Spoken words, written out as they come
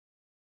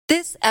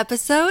This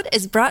episode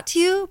is brought to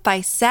you by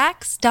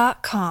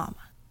Sax.com.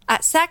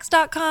 At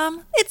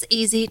Sax.com, it's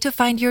easy to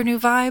find your new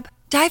vibe.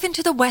 Dive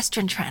into the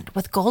Western trend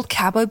with gold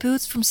cowboy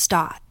boots from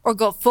Stott, or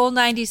go full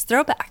 90s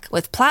throwback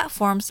with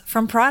platforms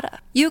from Prada.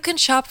 You can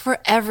shop for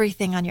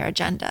everything on your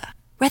agenda,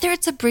 whether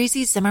it's a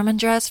breezy Zimmermann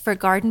dress for a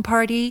garden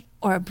party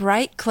or a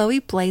bright Chloe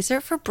blazer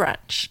for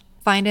brunch.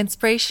 Find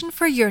inspiration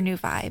for your new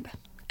vibe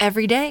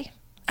every day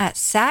at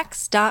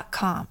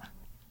Sax.com.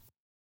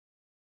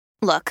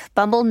 Look,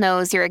 Bumble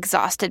knows you're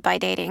exhausted by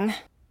dating.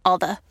 All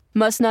the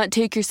must not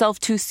take yourself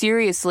too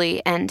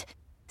seriously and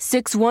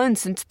 6'1"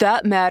 since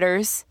that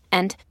matters.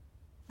 And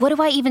what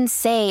do I even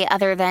say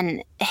other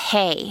than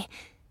hey?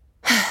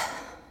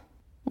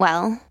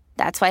 Well,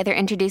 that's why they're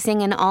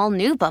introducing an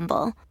all-new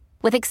Bumble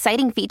with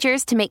exciting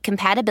features to make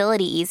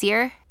compatibility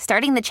easier,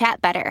 starting the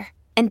chat better,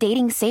 and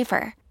dating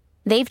safer.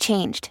 They've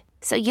changed,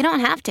 so you don't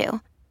have to.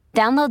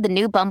 Download the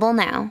new Bumble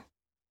now.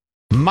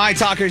 My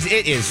Talkers,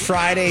 it is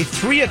Friday,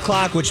 3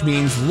 o'clock, which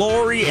means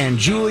Lori and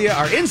Julia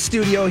are in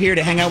studio here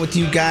to hang out with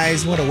you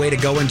guys. What a way to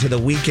go into the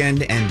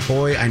weekend. And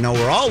boy, I know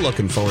we're all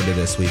looking forward to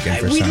this weekend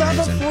for some reason. We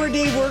love a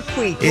 4-day work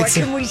week. What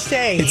can we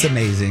say? It's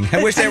amazing.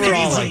 I wish they were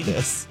all like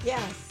this.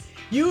 Yes.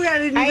 You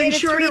had an even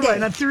shorter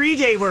one, a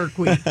 3-day work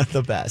week.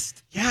 The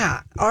best.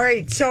 Yeah. All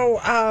right. So,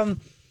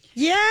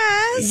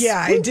 yes. Yeah,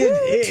 I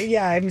did.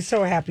 Yeah, I'm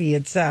so happy.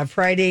 It's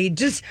Friday.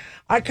 Just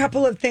a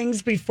couple of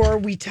things before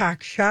we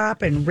talk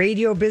shop and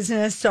radio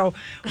business. So,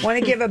 want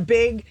to give a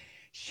big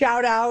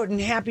shout out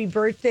and happy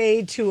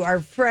birthday to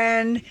our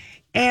friend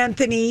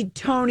Anthony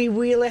Tony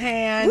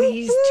Wheelahan.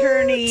 He's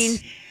turning.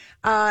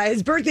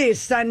 His birthday is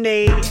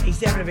Sunday.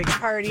 He's having a big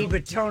party,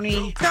 but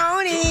Tony,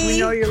 we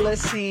know you're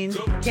listening.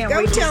 Can't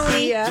wait to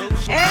see you.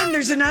 And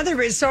there's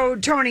another. So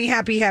Tony,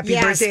 happy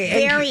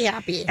birthday! Very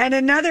happy. And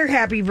another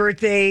happy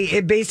birthday.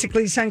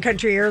 Basically, Sun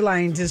Country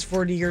Airlines is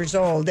 40 years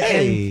old.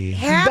 Hey, and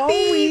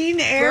happy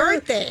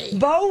birthday!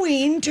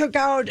 Boeing took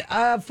out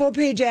a full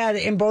page ad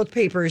in both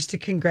papers to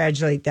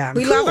congratulate them.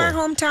 We love our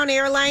hometown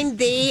airline.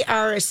 They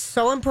are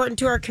so important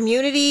to our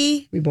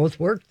community. We both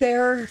worked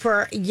there.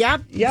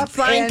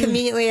 Flying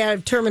conveniently out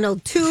of Terminal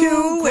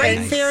 2. Great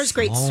fares,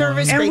 great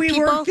service, and great we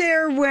people. worked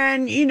there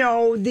when,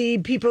 the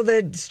people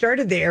that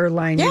started the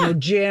airline,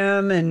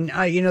 Jim and,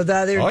 the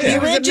other. The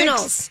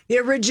originals. The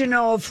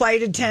original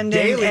flight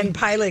attendant and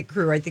pilot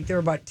crew. I think there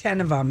were about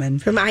 10 of them.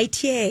 And from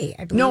ITA,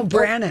 I believe. No,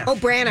 Braniff.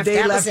 Braniff. They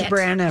that left was it.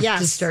 Braniff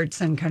to start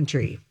Sun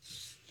Country.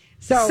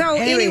 So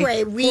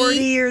anyway, 40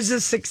 years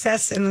of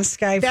success in the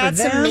sky for them.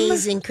 That's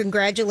amazing.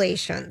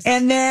 Congratulations.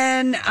 And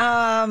then...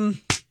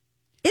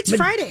 it's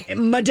Friday.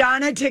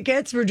 Madonna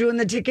tickets. We're doing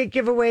the ticket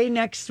giveaway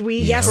next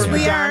week. Yes, for we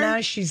Madonna.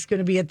 are. She's going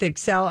to be at the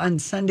Excel on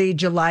Sunday,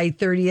 July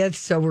 30th.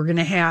 So we're going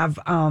to have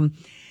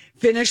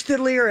Finish the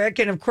Lyric.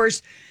 And of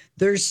course,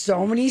 there's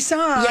so many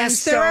songs.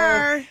 Yes, there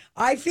are.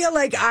 I feel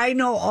like I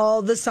know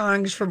all the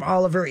songs from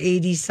all of her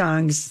 80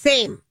 songs.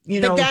 Same.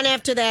 But then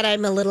after that,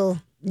 I'm a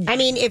little... I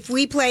mean, if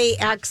we play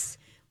X...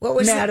 What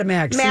was Madam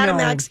X. Madam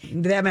X.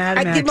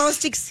 The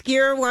most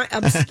obscure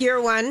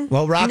one.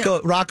 Well,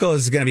 Rocco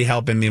is going to be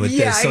helping me with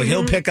this, so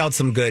he'll pick out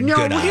some good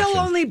options. He'll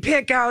only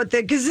pick out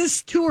because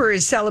this tour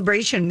is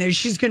celebration.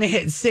 She's going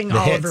to sing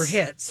all of her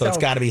hits. So it's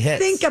got to be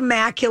hits. Think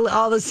Immaculate,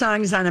 all the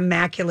songs on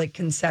Immaculate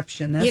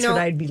Conception. That's what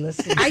I'd be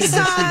listening to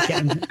this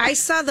weekend. I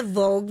saw the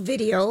Vogue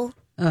video.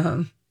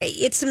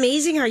 It's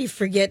amazing how you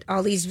forget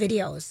all these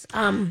videos.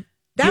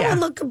 That one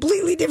looked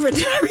completely different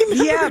than I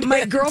remember. Yeah,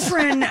 my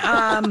girlfriend,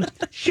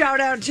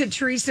 shout out to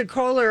Teresa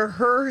Kohler.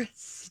 Her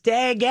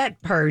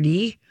stagette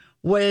party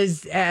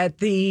was at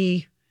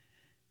the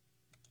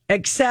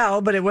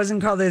Excel, but it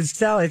wasn't called the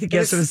Excel. I think it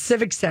was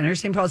Civic Center,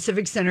 St. Paul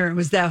Civic Center. It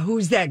was the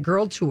Who's That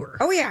Girl tour.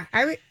 Oh, yeah.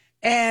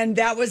 And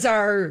that was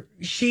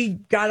she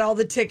got all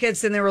the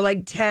tickets, and there were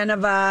like 10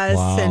 of us.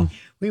 Wow. And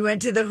we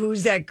went to the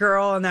Who's That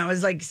Girl, and that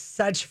was like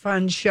such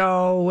fun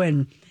show.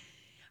 And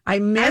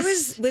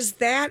was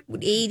that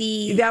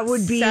 80? That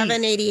would be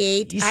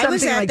 88. I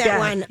was at like that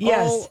one.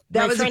 Yes,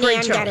 that was a great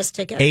Ann show. Got us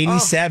tickets.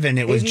 87.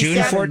 It was 87.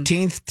 June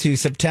 14th to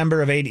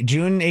September of 80.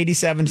 June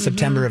 87 to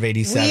September of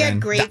 87. We had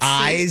great the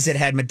eyes. It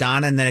had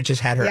Madonna, and then it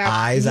just had her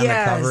eyes on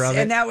the cover of it.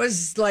 And that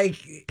was like,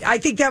 I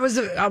think that was.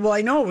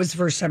 I know it was the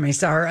first time I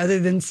saw her, other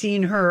than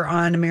seeing her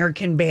on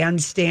American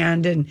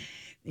Bandstand and.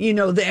 The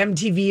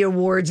MTV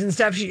Awards and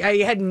stuff. I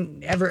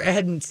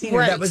hadn't seen her.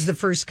 Right. That was the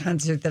first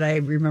concert that I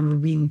remember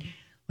being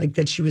like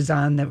that she was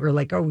on. That we're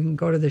like, oh, we can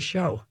go to the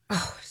show.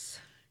 Oh,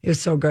 it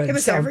was so good. It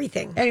was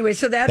everything. Anyway,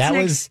 so that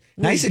was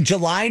nice.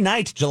 July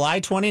night,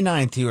 July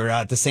 29th. You were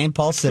at the St.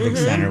 Paul Civic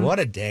Center. What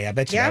a day! I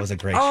bet you that was a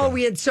great show. Oh,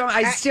 we had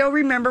I still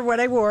remember what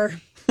I wore.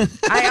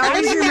 I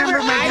always remember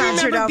my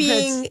concert outfits.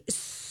 Being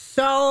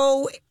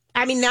so.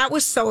 I mean, that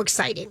was so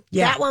exciting.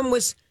 Yeah. That one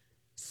was.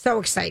 So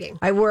exciting.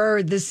 I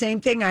wore the same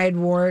thing I had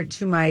wore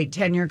to my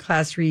 10-year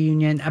class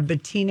reunion, a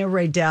Bettina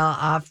Rydell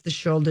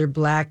off-the-shoulder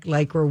black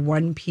lycra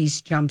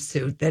one-piece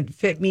jumpsuit that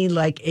fit me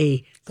like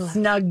a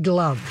snug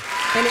glove.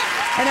 And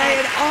I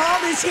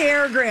had all this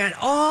hair, Grant,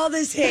 all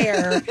this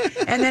hair.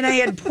 And then I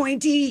had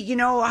pointy,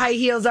 high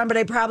heels on, but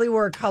I probably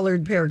wore a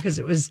colored pair because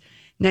it was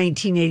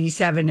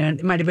 1987, and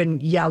it might have been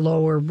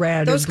yellow or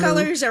red. Those or blue.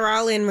 colors are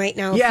all in right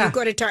now. Yeah. If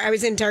you go to I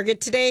was in Target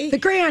today. The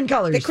crayon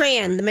colors. The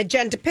crayon, the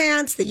magenta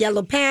pants, the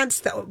yellow pants,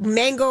 the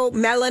mango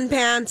melon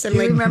pants. Do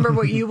you remember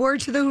what you wore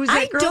to the Who's That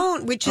I Girl?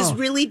 don't, which is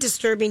really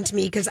disturbing to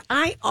me because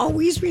I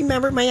always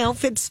remember my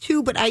outfits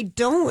too, but I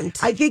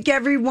don't. I think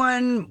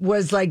everyone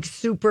was like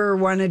super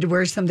wanted to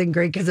wear something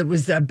great because it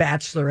was a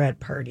bachelorette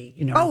party,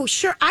 you know. Oh,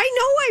 sure.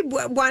 I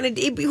know I wanted,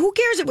 who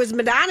cares? It was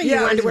Madonna. Yeah,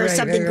 You wanted to wear right,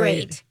 something right,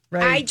 great.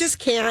 right. I just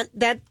can't.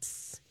 That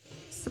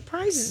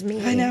surprises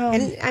me. I know.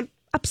 And it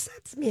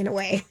upsets me in a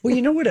way. Well,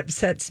 you know what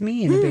upsets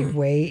me in a big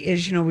way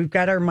is, you know, we've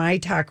got our My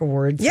Talk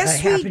Awards Yes,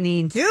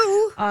 happening we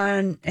do.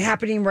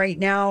 happening right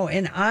now,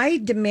 and I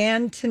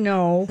demand to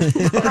know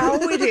how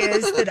it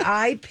is that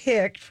I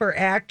picked for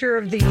Actor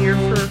of the Year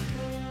for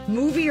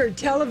movie or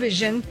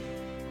television.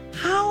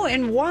 How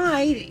and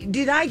why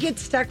did I get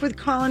stuck with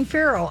Colin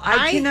Farrell?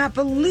 I cannot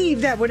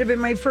believe that would have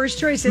been my first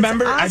choice. It's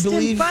Remember, Austin I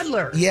believe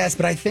Butler. Yes,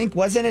 but I think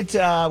wasn't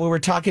it we were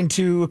talking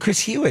to Chris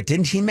Hewitt?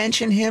 Didn't he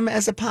mention him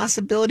as a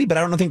possibility? But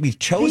I don't think we've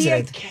chosen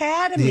it. The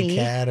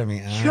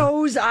Academy uh-huh.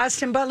 chose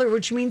Austin Butler,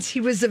 which means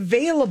he was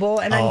available.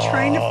 And I'm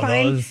trying to those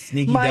find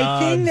sneaky my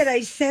dogs. thing that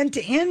I sent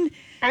in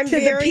I'm to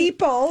very- the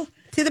people.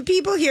 To the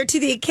people here, to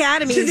the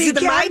Academy, To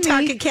the My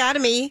Academy. Talk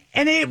Academy.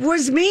 And it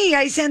was me.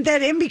 I sent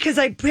that in because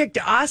I picked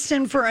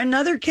Austin for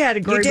another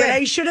category, You did. but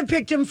I should have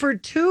picked him for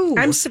two.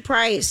 I'm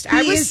surprised. He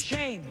is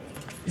shame.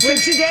 So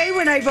today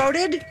when I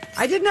voted,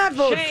 I did not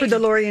vote for the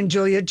Lori and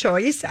Julia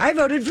choice. I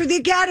voted for the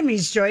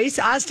Academy's choice,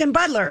 Austin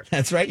Butler.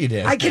 That's right, you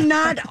did. I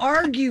cannot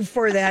argue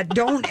for that.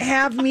 Don't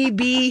have me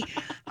be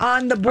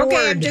on the board.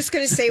 Okay, I'm just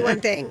going to say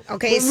one thing.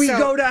 Okay, when we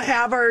go to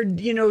have our,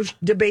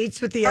 debates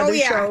with the other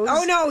shows.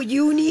 Oh no,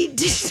 you need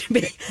to.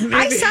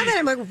 I saw that.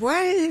 I'm like,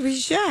 what?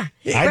 Yeah.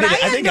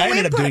 I think I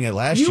ended up doing it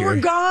last year. You were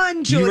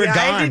gone, Julia. You were I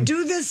had to gone.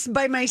 do this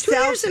by 2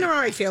 myself. years in a row,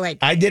 I feel like.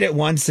 I did it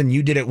once, and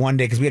you did it one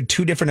day because we had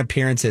two different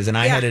appearances, and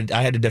I had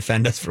to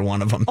defend us for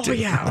one of them. Oh too.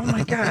 yeah. Oh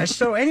my gosh.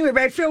 So anyway,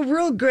 but I feel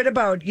real good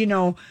about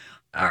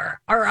our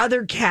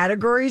other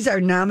categories,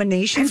 our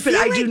nominations, but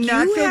I do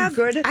not feel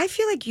good. I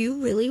feel like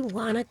you really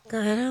want to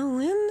kind of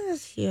win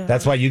this year.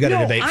 That's why you got to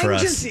debate for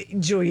I'm us.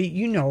 Julia,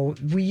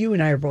 you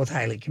and I are both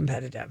highly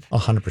competitive.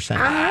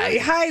 100%.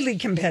 Highly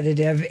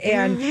competitive.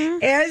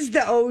 And as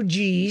the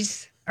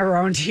OGs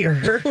around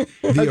here,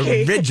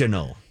 The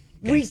original.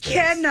 we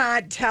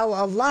cannot tell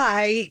a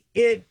lie.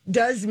 It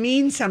does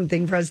mean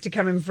something for us to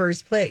come in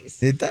first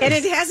place. It does. And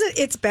it hasn't.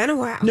 It's been a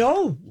while.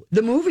 No,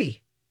 the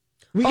movie.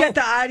 We got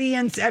the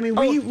audience. I mean,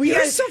 we you're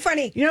got, so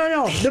funny.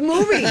 No, the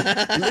movie,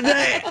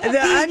 the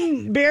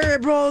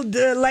unbearable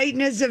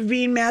lightness of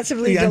being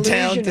massively The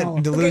untalented,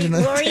 delusional.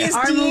 delusional. Lori is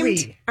Our deemed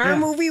movie. our Yeah.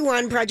 movie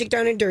one, Project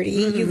Down and Dirty.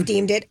 You've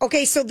deemed it.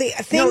 Okay, so the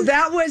thing. No,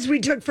 that was we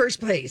took first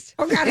place.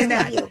 Oh, God, I in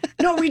love that. you.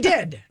 No, we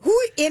did. who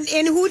and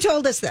who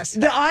told us this?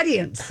 The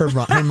audience. Her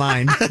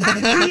mind. But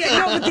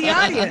the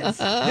audience.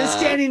 The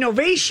standing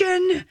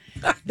ovation.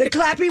 The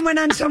clapping went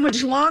on so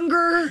much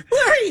longer.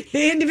 Lori,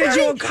 The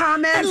individual Lori,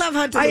 comments. I love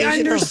how I delusional.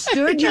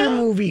 understood your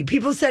movie.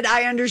 People said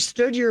I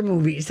understood your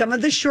movie. Some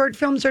of the short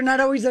films are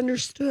not always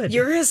understood.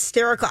 You're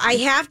hysterical. I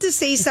have to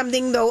say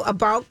something though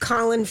about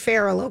Colin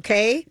Farrell.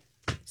 Okay,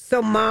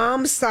 so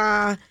Mom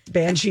saw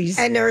Banshees.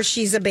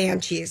 Inertia's of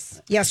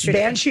Banshees yesterday.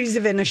 Banshees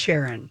of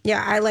Inisherin.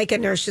 Yeah, I like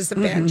Inertia's of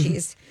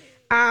Banshees.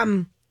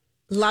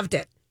 Loved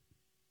it.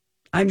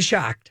 I'm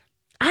shocked.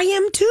 I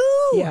am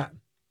too. Yeah.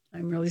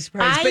 I'm really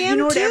surprised. I But you am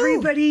know what too.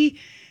 everybody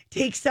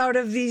takes out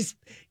of these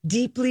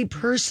deeply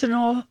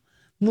personal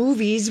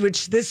movies,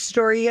 which this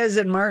story is,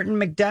 and Martin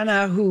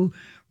McDonough, who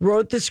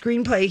wrote the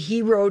screenplay,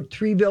 he wrote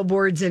 3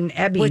 Billboards in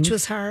Ebbing. Which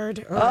was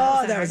hard.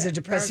 Oh, that was a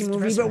depressing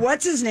movie. But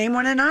what's his name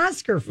won an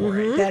Oscar for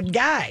it? That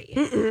guy.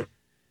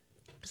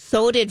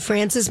 So did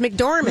Frances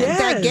McDormand,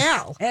 that Yes.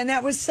 gal. And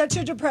that was such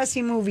a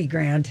depressing movie,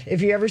 Grant,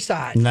 if you ever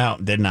saw it. No,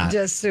 did not.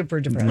 Just super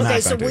depressing. Not Okay,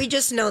 so going to. we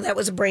just know that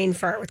was a brain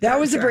fart. With That Colin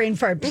was a Farrell. brain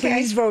fart.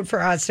 Please vote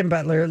for Austin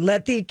Butler.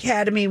 Let the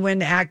Academy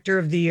win Actor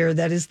of the Year.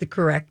 That is the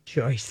correct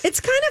choice. It's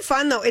kind of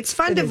fun, though. It's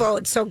fun to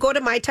vote. So go to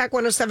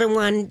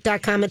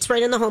mytalk1071.com. It's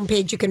right on the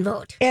homepage. You can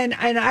vote. And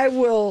I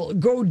will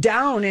go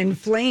down in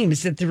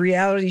flames that the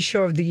reality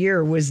show of the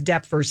year was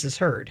Depp versus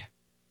Heard.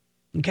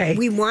 Okay.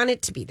 We want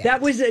it to be that.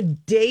 That was a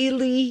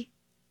daily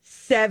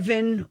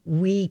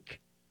 7-week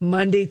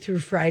Monday through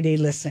Friday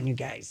listen, you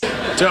guys.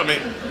 Tell me,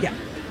 Yeah.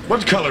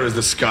 what color is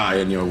the sky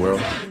in your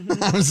world?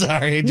 I'm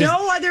sorry.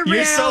 No other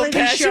You're so reality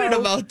passionate show.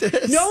 about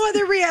this. No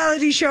other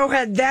reality show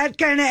had that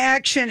kind of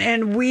action,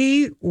 and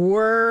we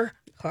were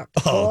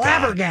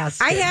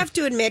flabbergasted. I have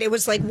to admit, it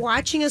was like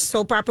watching a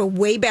soap opera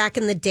way back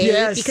in the day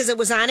Yes. because it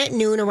was on at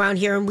noon around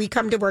here, and we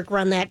come to work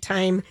around that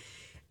time.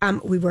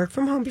 We work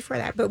from home before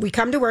that, but we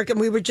come to work and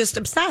we were just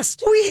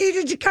obsessed. We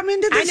hated to come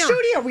into the I know.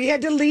 studio. We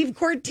had to leave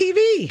Court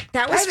TV.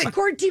 That was I fun.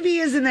 Court TV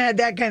hasn't had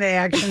that kind of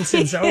action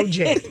since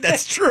OJ.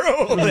 That's true.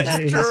 That's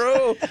geez.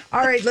 true.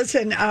 All right,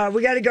 listen,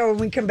 we got to go. When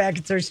we come back,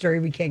 it's our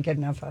story we can't get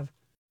enough of.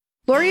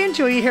 Lori and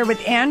Julia here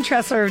with Ann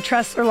Tressler of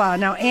Tressler Law.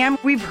 Now, Ann,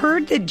 we've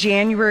heard that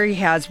January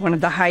has one of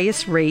the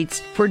highest rates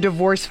for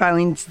divorce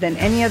filings than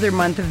any other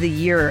month of the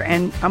year.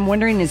 And I'm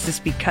wondering, is this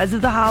because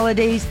of the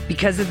holidays,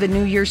 because of the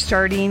new year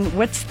starting?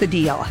 What's the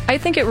deal? I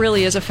think it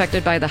really is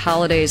affected by the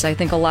holidays. I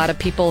think a lot of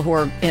people who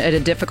are at a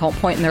difficult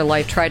point in their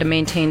life try to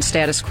maintain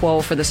status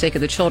quo for the sake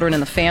of the children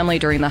and the family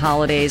during the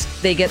holidays.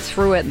 They get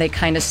through it and they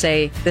kind of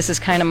say, this is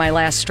kind of my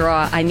last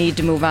straw. I need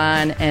to move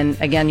on. And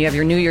again, you have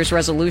your New Year's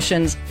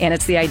resolutions, and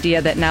it's the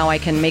idea that now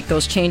I can make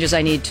those changes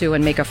I need to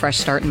and make a fresh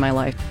start in my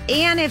life.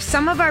 And if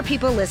some of our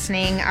people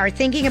listening are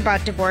thinking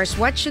about divorce,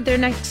 what should their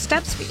next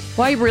steps be?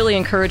 Well, I really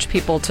encourage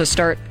people to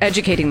start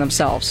educating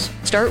themselves.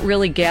 Start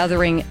really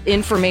gathering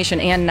information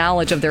and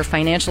knowledge of their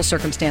financial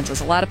circumstances.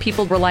 A lot of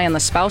people rely on the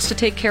spouse to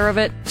take care of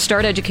it.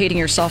 Start educating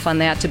yourself on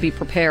that to be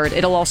prepared.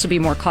 It'll also be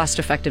more cost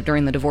effective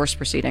during the divorce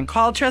proceeding.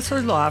 Call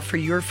Tressler Law for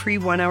your free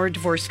 1-hour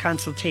divorce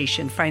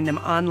consultation. Find them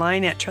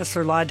online at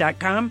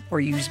TresslerLaw.com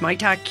or use my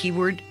talk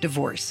keyword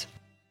divorce.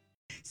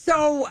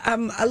 So,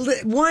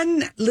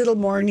 one little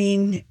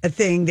morning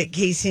thing that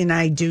Casey and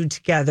I do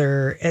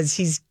together as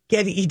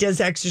he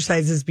does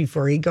exercises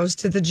before he goes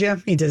to the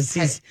gym. He does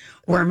these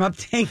warm-up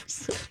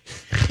things.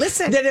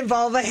 Listen. That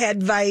involve a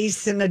head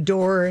vise and a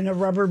door and a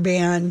rubber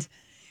band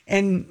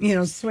and,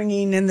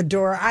 swinging in the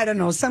door. I don't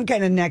know, some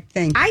kind of neck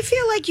thing. I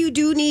feel like you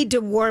do need to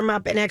warm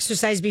up and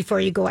exercise before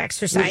you go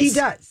exercise. Well, he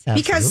does.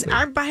 Because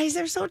our bodies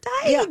are so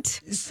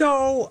tight. Yeah.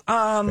 So,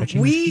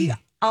 we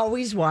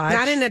always watch.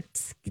 Not in a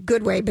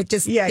good way, but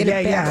just in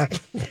a bad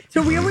way.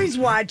 So we always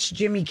watch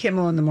Jimmy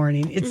Kimmel in the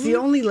morning. It's the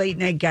only late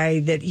night guy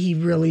that he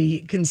really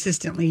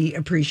consistently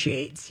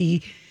appreciates.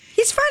 He's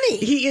funny.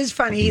 He is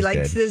funny. He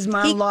likes his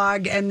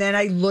monologue, and then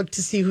I look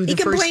to see who the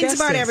first guest is. He complains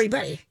about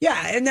everybody.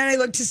 Yeah, and then I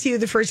look to see who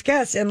the first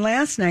guest. And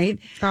last night,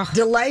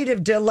 Delight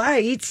of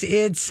Delights,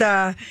 it's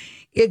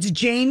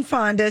Jane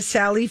Fonda,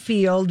 Sally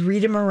Field,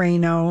 Rita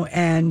Moreno,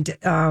 and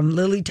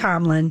Lily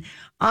Tomlin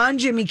on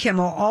Jimmy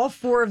Kimmel. All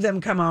four of them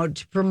come out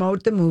to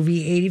promote the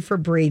movie 80 for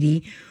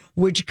Brady,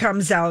 which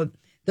comes out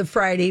the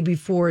Friday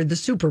before the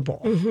Super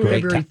Bowl,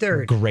 February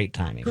 3rd. Great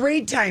timing.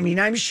 Great timing.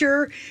 I'm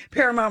sure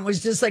Paramount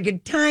was just like a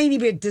tiny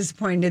bit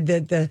disappointed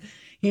that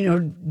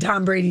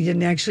Tom Brady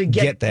didn't actually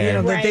get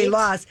there, that they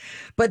lost.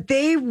 But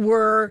they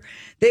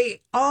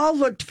all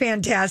looked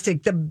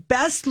fantastic. The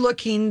best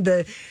looking,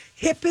 the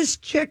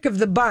hippest chick of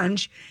the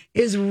bunch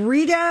is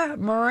Rita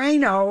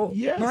Moreno.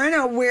 Yes.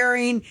 Moreno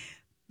wearing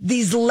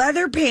these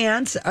leather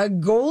pants, a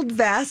gold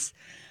vest,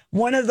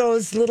 one of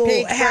those little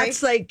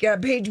hats like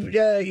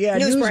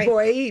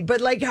Newsboy,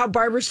 but like how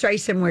Barbara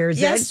Streisand wears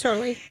it. Yes,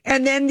 totally.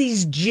 And then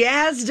these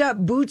jazzed up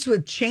boots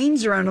with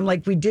chains around them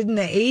like we did in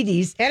the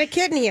 80s. Had a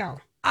kidney,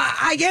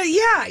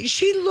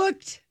 she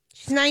looked...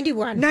 She's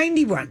 91.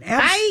 91.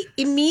 I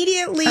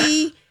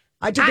immediately...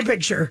 I took a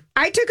picture.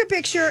 I took a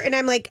picture and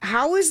I'm like,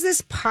 how is this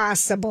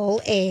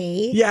possible?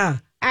 A. Yeah.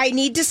 I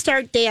need to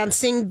start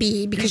dancing,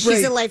 B, because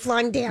she's a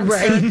lifelong dancer.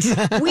 Right.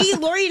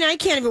 Lori and I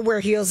can't even wear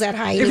heels that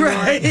high anymore.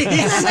 Right. And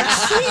I'm like,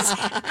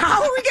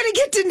 how are we going to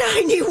get to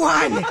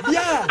 91?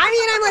 Yeah.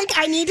 I'm like,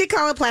 I need to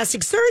call a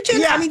plastic surgeon.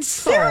 Yeah.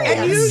 Serious.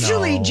 And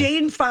usually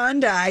Jane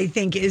Fonda, I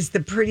think, is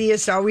the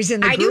prettiest always in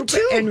the group. Do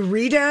too. And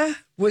Rita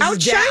was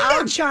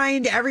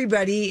outshined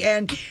everybody.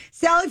 And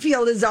Sally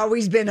Field has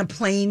always been a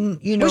plain,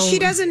 Well, she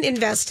doesn't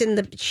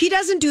she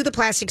doesn't do the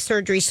plastic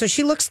surgery, so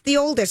she looks the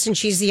oldest and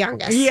she's the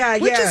youngest. Yeah,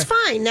 which is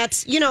fine.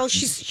 That's,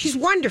 she's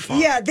wonderful.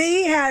 Yeah,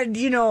 they had,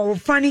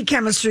 funny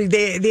chemistry.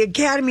 The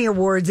Academy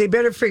Awards, they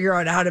better figure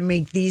out how to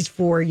make these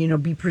four,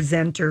 be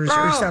presenters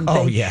or something.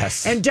 Oh,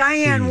 yes. And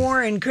Diane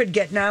Warren could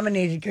get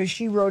nominated because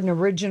she wrote an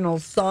original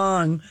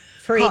song.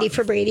 For 80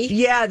 for Brady?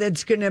 Yeah,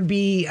 that's going to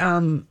be,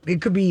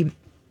 it could be,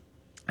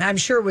 I'm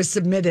sure it was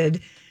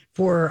submitted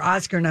for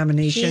Oscar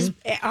nomination.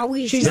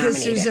 She's the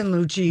Susan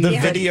Lucci. The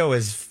video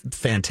is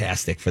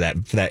fantastic for that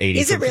 80s.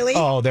 Is it really?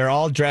 Oh, they're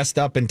all dressed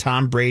up in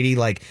Tom Brady,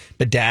 like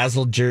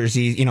bedazzled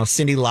jerseys,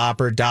 Cyndi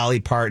Lauper, Dolly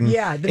Parton.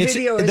 Yeah,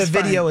 the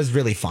video is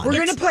really fun. We're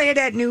going to play it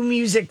at New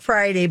Music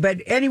Friday. But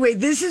anyway,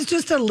 this is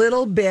just a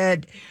little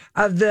bit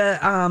of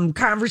the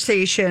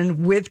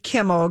conversation with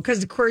Kimmel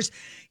because, of course,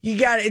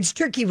 it's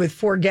tricky with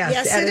four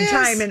guests at a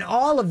time, and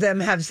all of them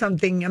have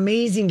something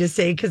amazing to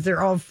say because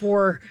they're all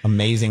four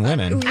amazing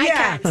women.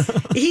 Yeah.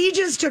 He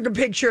just took a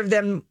picture of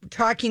them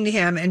talking to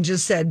him and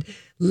just said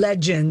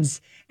legends.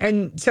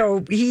 And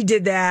so he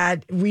did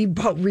that. We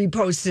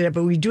reposted it,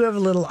 but we do have a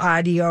little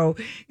audio.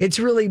 It's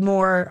really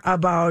more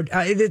about,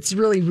 it's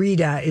really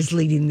Rita is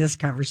leading this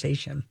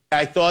conversation.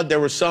 I thought there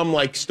was some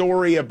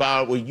story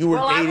about you were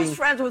dating. I was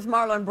friends with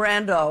Marlon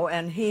Brando,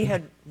 and he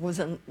was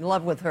in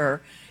love with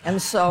her,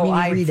 and so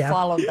I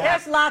followed that.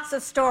 There's lots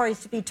of stories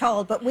to be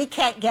told, but we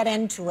can't get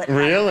into it.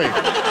 Really?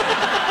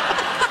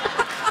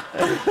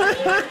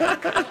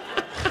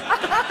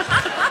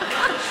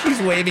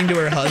 She's waving to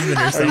her husband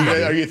or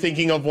something. Are you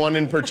thinking of one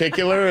in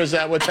particular? Is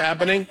that what's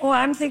happening? Oh,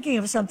 I'm thinking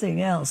of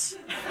something else.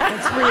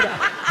 It's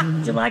Rita.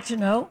 Would you like to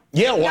know?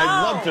 Yeah, well,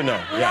 I'd love to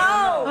know.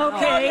 Yeah. No.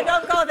 Okay.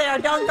 Don't go there.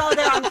 Don't go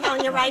there. I'm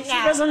telling you right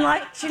now. She doesn't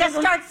like. Just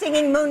start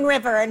singing Moon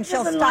River and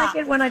she'll doesn't stop.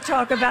 like it when I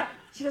talk about.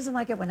 She doesn't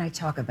like it when I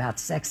talk about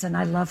sex, and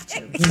I love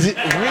to. Really?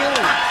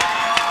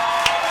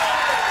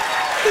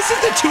 This is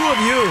the two of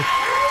you.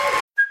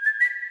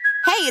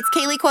 Hey, it's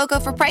Kaylee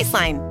Cuoco for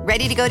Priceline.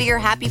 Ready to go to your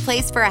happy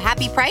place for a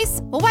happy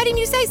price? Well, why didn't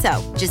you say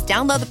so? Just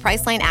download the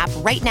Priceline app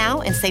right now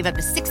and save up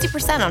to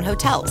 60% on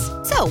hotels.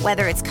 So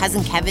whether it's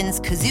Cousin Kevin's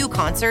Kazoo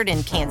Concert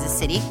in Kansas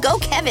City, go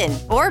Kevin,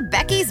 or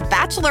Becky's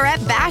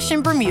Bachelorette Bash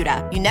in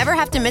Bermuda, you never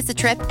have to miss a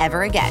trip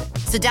ever again.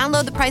 So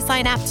download the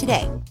Priceline app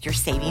today. Your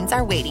savings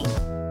are waiting.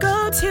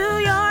 Go to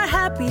your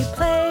happy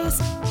place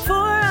for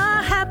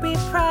a happy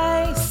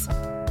price.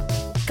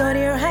 Go to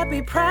your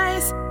happy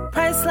price,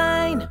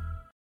 Priceline.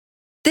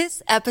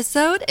 This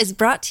episode is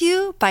brought to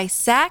you by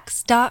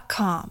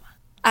Sax.com.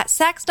 At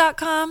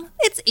Sax.com,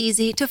 it's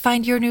easy to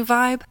find your new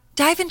vibe.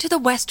 Dive into the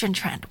Western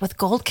trend with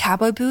gold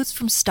cowboy boots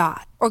from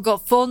Stott, or go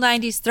full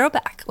 90s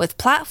throwback with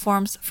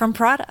platforms from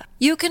Prada.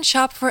 You can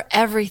shop for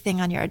everything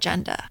on your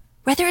agenda,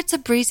 whether it's a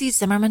breezy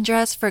Zimmermann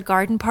dress for a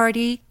garden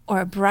party or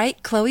a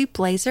bright Chloe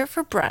blazer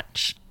for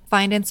brunch.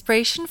 Find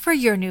inspiration for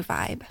your new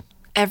vibe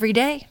every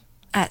day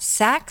at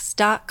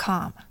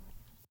Sax.com.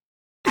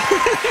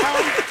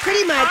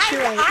 Pretty much,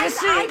 you're right.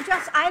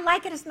 I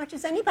like it as much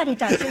as anybody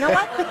does. You know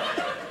what?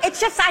 It's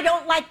just I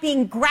don't like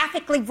being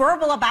graphically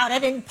verbal about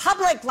it in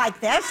public like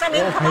this. I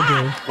mean, come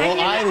on. Well,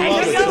 I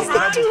love it.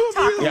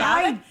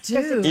 I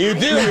do. You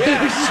do,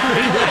 yeah.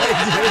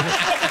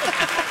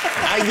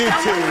 I do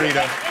too,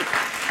 Rita.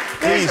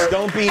 Please,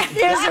 don't be...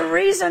 There's a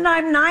reason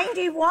I'm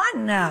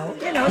 91 now,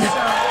 you know, so...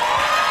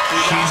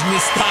 She's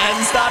missed time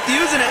and stopped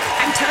using it.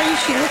 I'm telling you,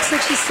 she looks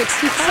like she's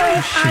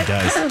 65. She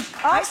does.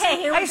 Okay,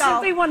 here we go. I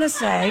simply want to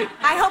say...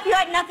 I hope you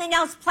had nothing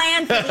else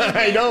planned for the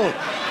I don't.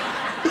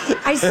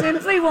 I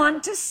simply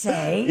want to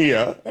say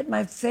Yeah. that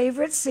my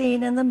favorite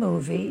scene in the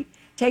movie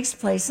takes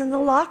place in the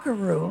locker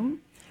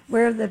room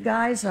where the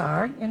guys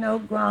are, you know,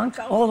 Gronk,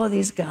 all of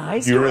these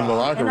guys. You're in the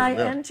locker room, And I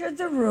yeah. entered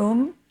the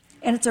room,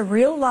 and it's a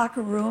real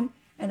locker room,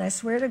 and I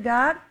swear to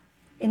God,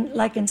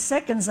 in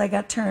seconds, I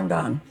got turned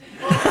on.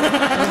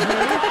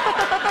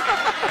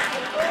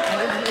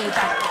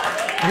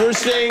 You're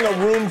saying a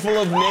room full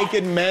of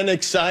naked men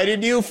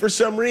excited you for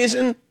some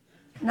reason?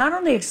 Not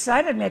only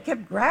excited me, I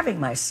kept grabbing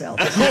myself.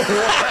 Wow.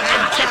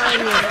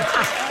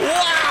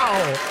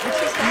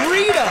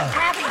 Rita.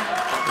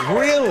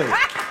 Really?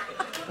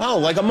 Oh,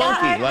 like a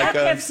monkey. I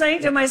kept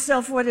saying to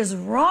myself, what is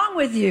wrong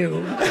with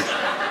you?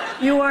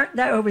 You are,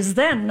 that it was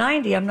then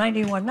 90, I'm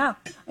 91 now.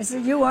 I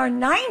said, you are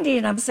 90,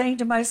 and I'm saying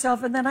to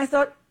myself, and then I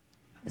thought,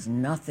 there's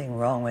nothing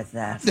wrong with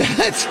that.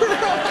 That's right.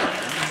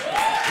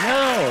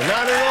 No,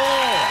 not at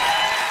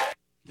all.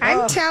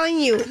 I'm telling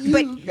you,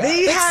 but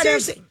They had a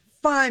seriously,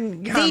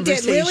 fun they conversation.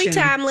 did. Lily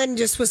Tomlin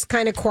just was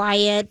kind of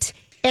quiet,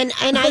 and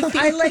I think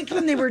I liked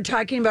when they were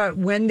talking about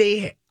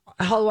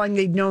how long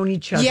they'd known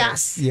each other.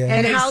 Yes. Yeah.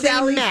 And how they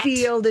Sally met.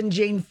 Field and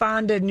Jane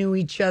Fonda knew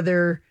each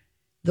other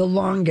the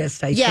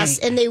longest, I yes,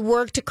 think. and they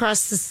worked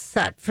across the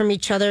set from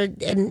each other,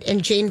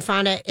 and Jane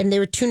Fonda, and they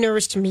were too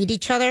nervous to meet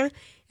each other.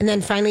 And then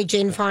finally,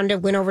 Jane Fonda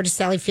went over to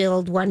Sally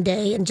Field one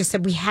day and just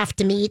said, we have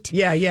to meet.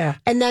 Yeah, yeah.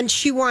 And then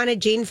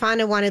Jane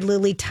Fonda wanted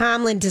Lily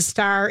Tomlin to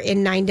star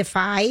in 9 to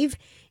 5.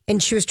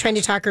 And she was trying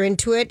to talk her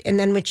into it. And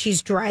then when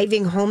she's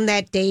driving home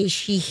that day,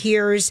 she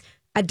hears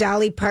a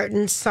Dolly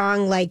Parton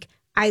song like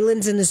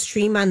Islands in the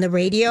Stream on the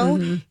radio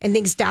and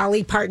thinks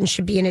Dolly Parton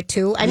should be in it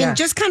too. I mean,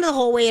 just kind of the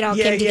whole way it all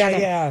came together.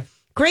 Yeah.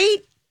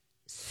 Great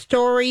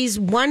stories,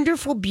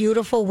 wonderful,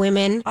 beautiful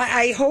women.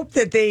 I hope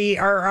that they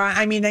are.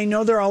 I mean, I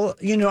know they're all.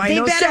 You know, I They've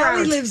know been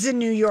Sally around. lives in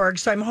New York,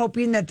 so I'm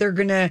hoping that they're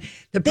gonna.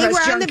 The They press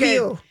were on The junket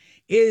View.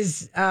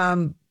 is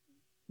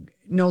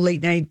no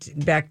late night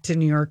back to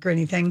New York or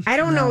anything. I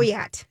don't know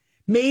yet.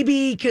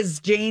 Maybe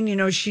because Jane, you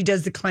know, she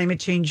does the Climate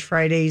Change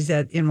Fridays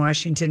in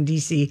Washington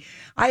D.C.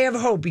 I have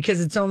hope because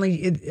it's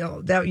only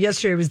that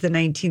yesterday was the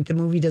 19th. The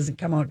movie doesn't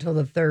come out till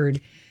the 3rd.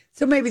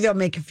 So maybe they'll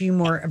make a few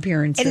more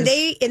appearances. And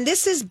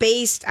this is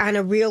based on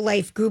a real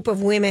life group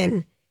of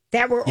women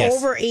that were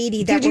over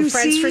 80 that Did were you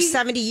friends for see-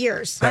 70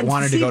 years. That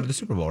wanted to go to the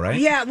Super Bowl, right?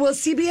 Yeah, well,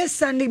 CBS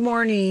Sunday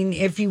Morning,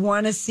 if you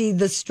want to see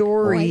the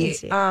story, didn't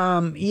see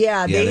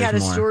it. they had a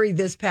there's more. story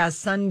this past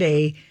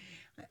Sunday,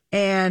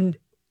 and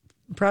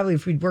probably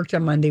if we'd worked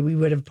on Monday, we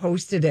would have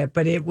posted it.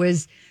 But it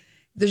was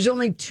there's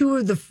only 2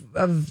 of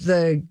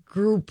the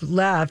group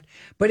left,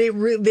 but they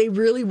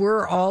really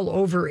were all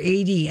over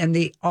 80, and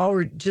they all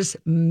were just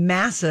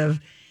massive.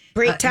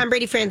 Tom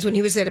Brady friends when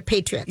he was at a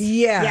Patriots.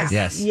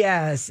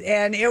 Yes.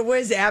 And it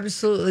was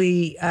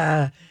absolutely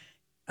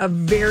a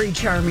very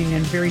charming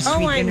and very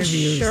sweet I'm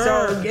interview. sure.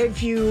 So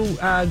if you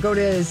go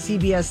to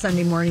CBS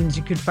Sunday Mornings,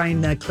 you could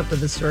find the clip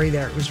of the story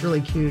there. It was really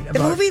cute. The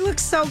movie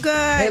looks so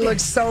good. It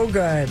looks so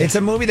good. It's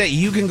a movie that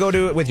you can go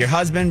to it with your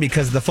husband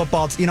because the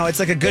football, it's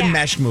like a good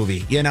mesh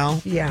movie, you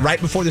know? Yeah. Right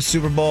before the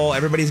Super Bowl,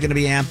 everybody's going to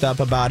be amped up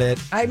about it.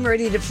 I'm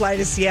ready to fly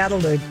to Seattle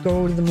to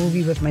go to the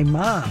movie with my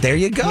mom. There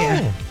you go.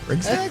 Yeah.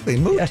 Exactly.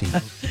 Muti.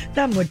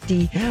 The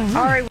Muti.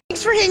 All right.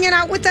 Thanks for hanging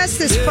out with us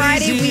this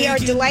Friday. We are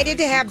delighted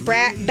to have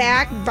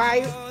back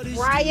by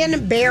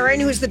Brian Barron,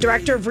 who's the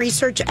Director of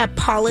Research at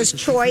Paula's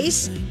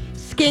Choice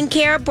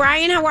Skincare.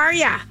 Brian, how are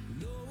you?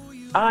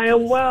 I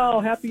am well.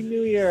 Happy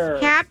New Year.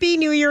 Happy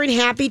New Year and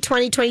happy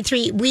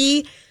 2023.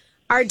 We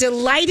are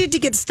delighted to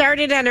get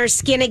started on our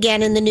skin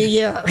again in the new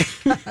year.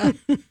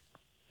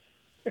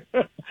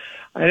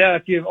 I know,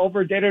 if you've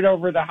overdated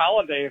over the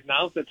holidays,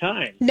 now's the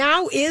time.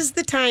 Now is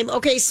the time.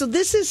 Okay, so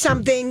this is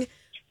something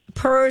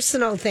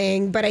personal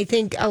thing, but I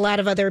think a lot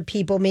of other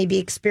people maybe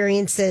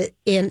experience it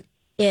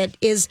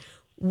is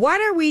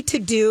what are we to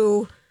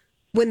do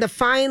when the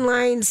fine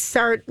lines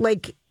start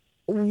like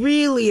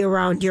really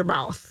around your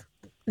mouth?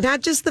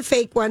 Not just the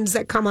fake ones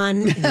that come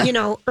on,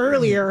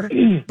 earlier,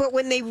 but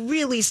when they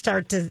really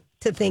start to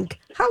think,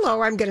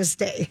 hello, I'm going to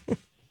stay.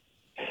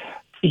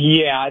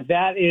 Yeah,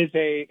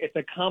 it's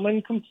a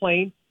common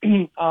complaint.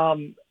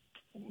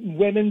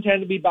 Women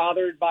tend to be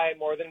bothered by it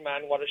more than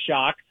men. What a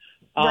shock.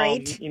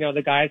 Right.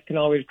 The guys can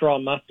always draw a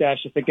mustache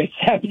if it gets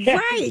that bad.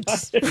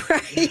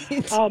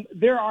 Right.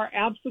 There are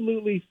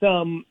absolutely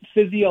some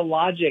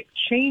physiologic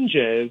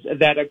changes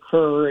that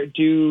occur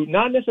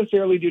not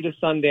necessarily due to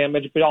sun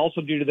damage, but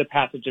also due to the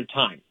passage of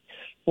time.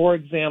 For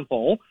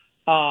example,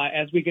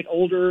 as we get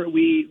older,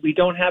 we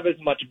don't have as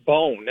much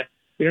bone.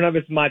 We don't have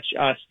as much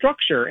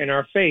structure in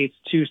our face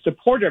to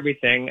support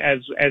everything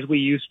as we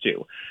used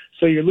to.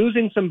 So you're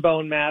losing some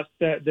bone mass.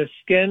 The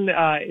skin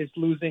is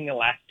losing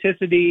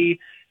elasticity.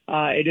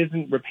 It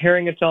isn't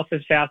repairing itself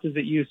as fast as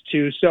it used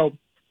to. So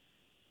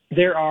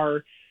there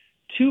are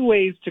two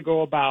ways to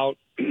go about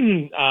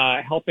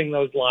helping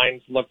those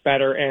lines look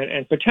better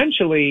and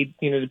potentially,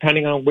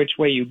 depending on which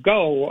way you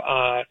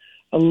go,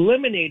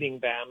 eliminating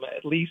them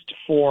at least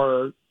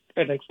for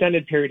an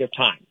extended period of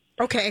time.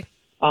 Okay.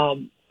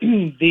 I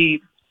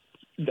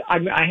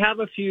have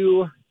a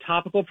few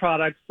topical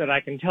products that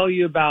I can tell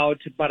you about,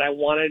 but I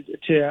wanted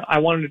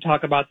to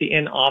talk about the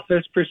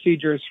in-office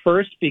procedures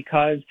first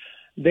because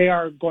they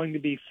are going to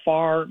be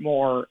far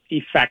more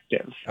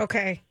effective.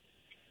 Okay.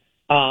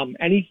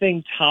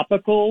 Anything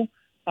topical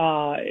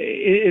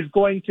is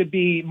going to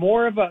be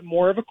more of a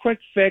quick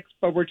fix,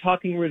 but we're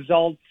talking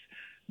results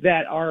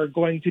that are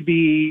going to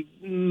be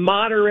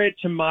moderate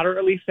to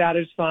moderately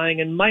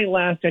satisfying and might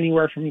last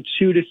anywhere from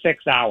 2 to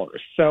 6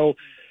 hours. So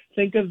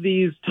think of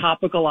these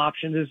topical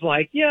options as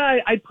like,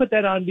 I'd put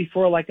that on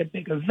before like a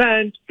big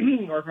event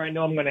or if I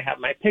know I'm going to have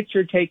my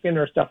picture taken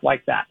or stuff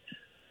like that.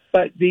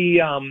 But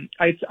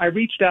I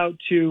reached out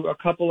to a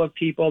couple of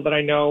people that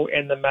I know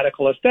in the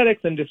medical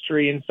aesthetics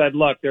industry and said,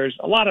 look, there's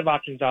a lot of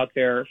options out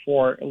there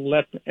for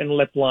lip and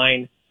lip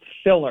line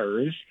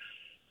fillers.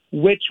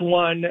 Which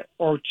one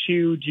or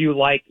two do you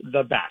like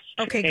the best?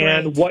 Okay, great.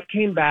 And what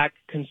came back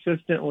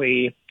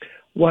consistently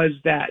was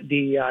that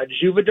the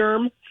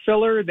Juvederm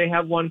filler, they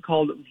have one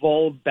called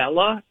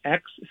Volbella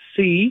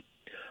XC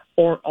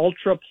or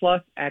Ultra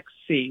Plus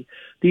XC.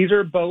 These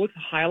are both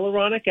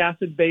hyaluronic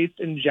acid-based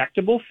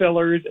injectable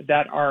fillers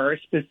that are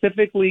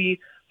specifically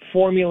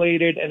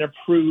formulated and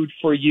approved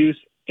for use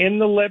in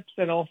the lips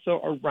and also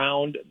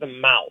around the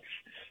mouth.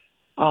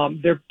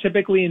 They're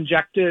typically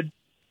injected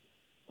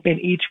in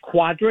each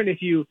quadrant.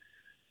 If you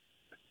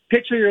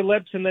picture your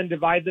lips and then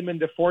divide them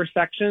into 4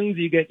 sections,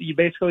 you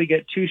basically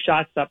get 2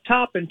 shots up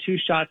top and 2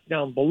 shots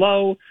down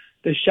below.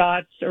 The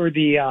shots or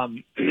the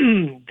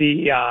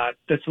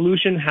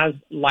solution has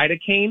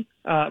lidocaine,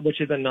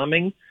 which is a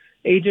numbing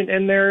agent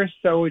in there,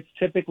 so it's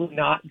typically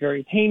not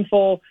very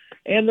painful.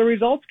 And the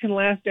results can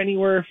last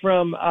anywhere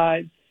from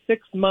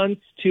 6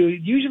 months to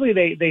usually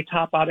they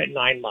top out at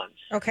 9 months.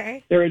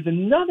 Okay. There is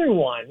another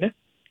one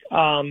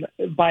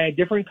by a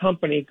different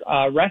company,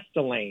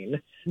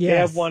 Restylane. Yes. They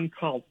have one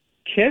called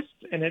KISS,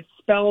 and it's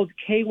spelled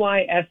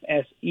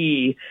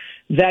KYSSE.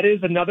 That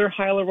is another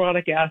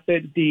hyaluronic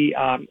acid. The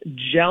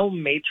gel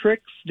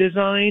matrix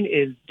design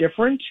is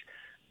different,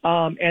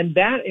 and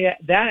that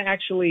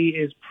actually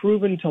is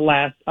proven to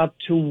last up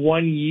to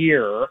 1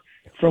 year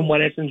from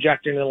when it's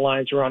injected in the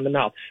lines around the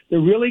mouth. The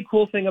really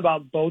cool thing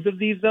about both of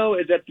these, though,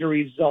 is that the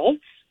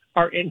results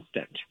are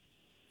instant.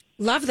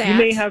 Love that.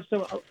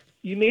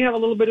 You may have a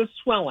little bit of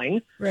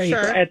swelling Right.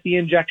 at the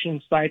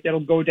injection site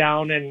that'll go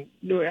down in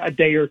a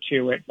day or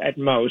two at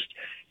most.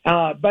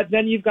 But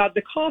then you've got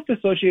the cost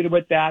associated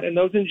with that, and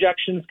those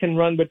injections can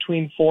run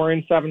between $400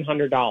 and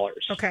 $700.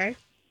 Okay.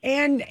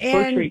 And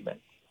per treatment.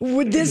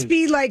 Would this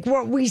be like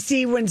what we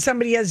see when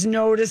somebody has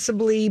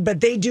noticeably, but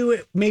they do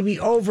it maybe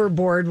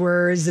overboard,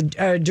 whereas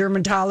a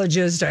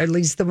dermatologist, or at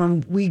least the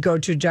one we go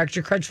to,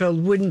 Dr.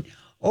 Crutchfield, wouldn't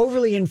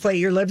overly inflate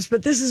your lips,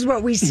 but this is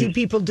what we see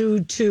people do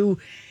to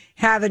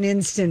have an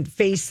instant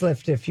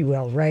facelift, if you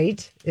will,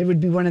 right? It would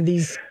be one of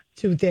these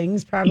two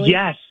things, probably.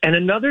 Yes, and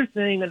another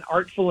thing an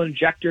artful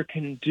injector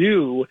can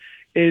do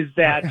is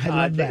that,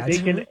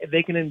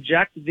 they can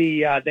inject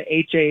the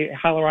HA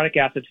hyaluronic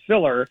acid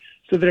filler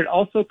so that it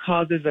also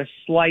causes a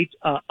slight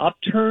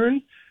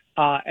upturn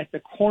at the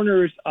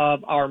corners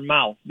of our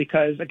mouth,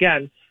 because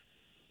again,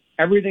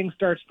 everything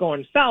starts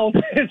going south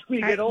as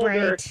we get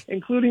older,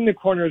 including the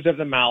corners of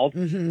the mouth,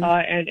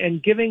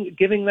 and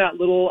giving that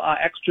little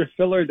extra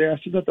filler there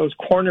so that those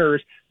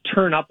corners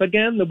turn up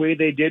again the way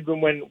they did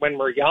when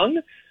we're young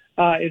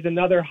is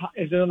another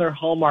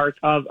hallmark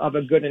of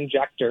a good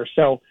injector.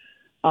 So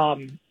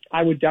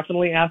I would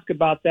definitely ask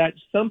about that.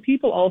 Some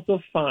people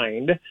also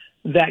find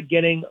that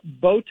getting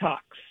Botox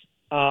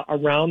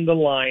around the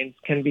lines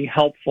can be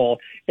helpful.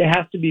 It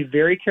has to be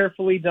very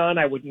carefully done.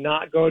 I would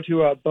not go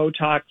to a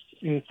Botox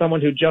in someone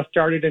who just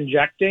started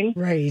injecting,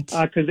 right?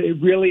 Because it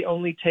really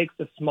only takes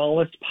the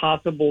smallest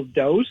possible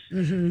dose.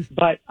 Mm-hmm.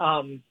 But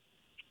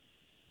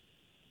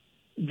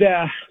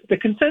the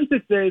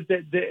consensus is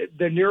that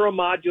the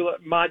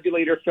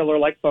neuromodulator filler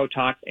like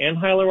Botox and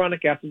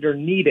hyaluronic acid are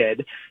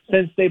needed,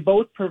 since they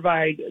both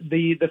provide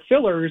the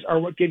fillers are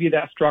what give you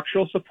that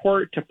structural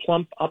support to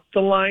plump up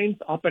the lines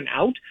up and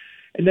out.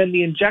 And then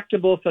the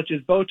injectables such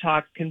as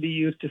Botox can be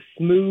used to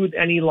smooth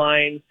any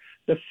lines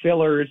the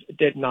fillers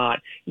did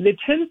not. And it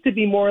tends to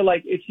be more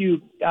like if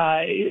you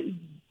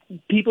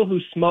people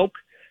who smoke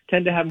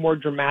tend to have more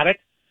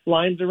dramatic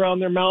lines around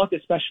their mouth,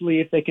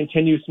 especially if they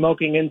continue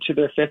smoking into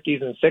their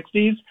 50s and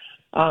 60s.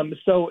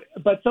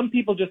 But some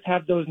people just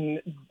have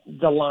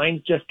the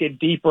lines just get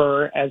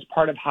deeper as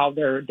part of how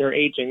they're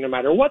aging, no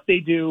matter what they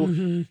do.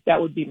 Mm-hmm. That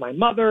would be my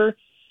mother.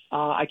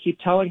 I keep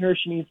telling her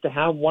she needs to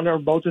have one or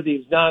both of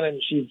these done, and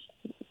she's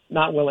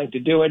not willing to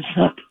do it.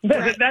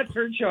 That's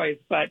her choice.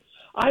 But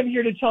I'm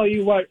here to tell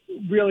you what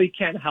really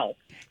can help.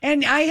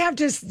 And I have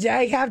to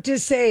say,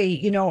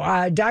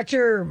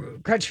 Dr.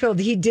 Crutchfield,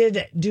 he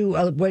did do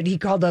what he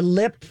called a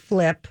lip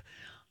flip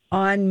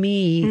on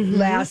me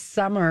last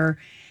summer,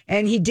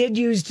 and he did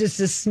use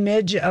just a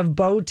smidge of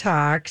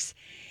Botox,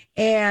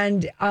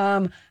 and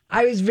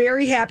I was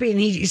very happy. And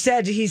he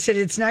said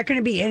it's not going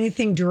to be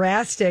anything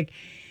drastic,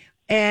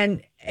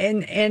 and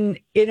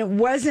it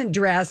wasn't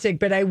drastic,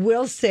 but I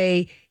will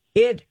say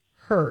it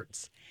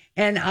hurts.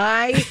 And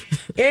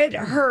it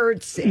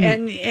hurts,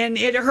 and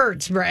it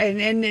hurts,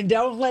 and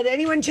don't let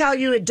anyone tell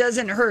you it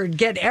doesn't hurt.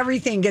 Get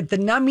everything. Get the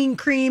numbing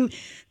cream,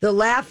 the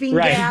laughing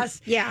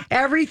gas,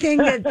 everything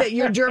that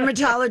your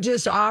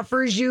dermatologist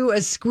offers you, a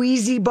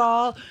squeezy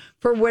ball.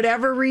 For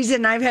whatever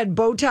reason, I've had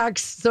Botox.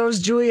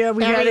 So's Julia.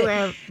 We had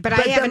it, but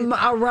I haven't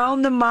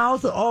around the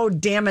mouth. Oh,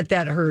 damn it,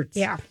 that hurts.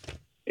 Yeah.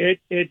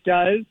 It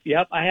does.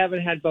 Yep. I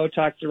haven't had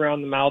Botox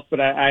around the mouth, but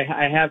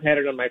I have had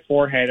it on my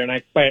forehead, and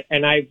I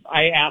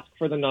ask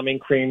for the numbing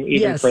cream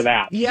even for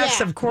that.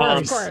 Yes, of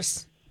course. Of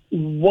course.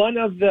 One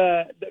of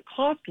the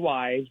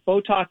cost-wise,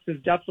 Botox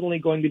is definitely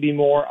going to be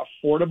more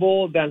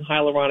affordable than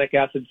hyaluronic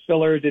acid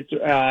fillers. It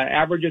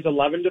averages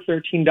 $11 to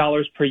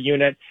 $13 per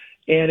unit.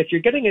 And if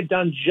you're getting it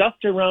done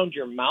just around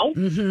your mouth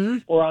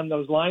or on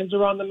those lines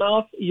around the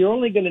mouth, you're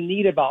only going to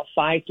need about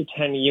 5 to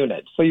 10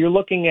 units. So you're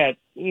looking at,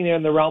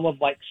 in the realm of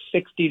like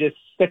 $60 to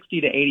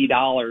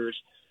 $80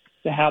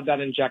 to have that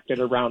injected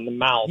around the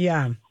mouth.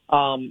 Yeah.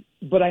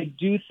 But I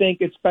do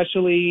think,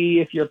 especially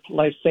if you're,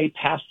 let's say,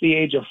 past the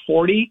age of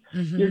 40,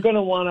 you're going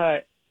to want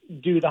to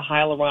do the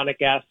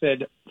hyaluronic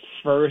acid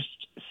first,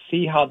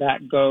 see how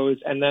that goes,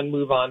 and then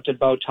move on to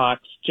Botox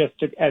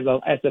as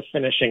a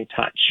finishing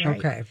touch. Right.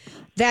 Okay.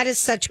 That is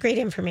such great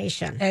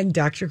information. And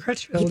Dr.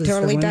 Crutchfield he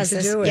totally does to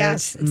this. Do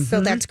yes.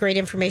 So that's great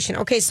information.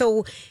 Okay,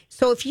 so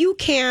if you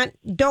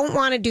don't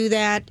want to do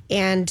that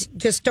and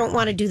just don't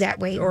want to do that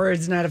way, or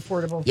it's not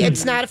affordable.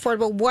 It's not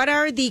affordable. What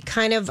are the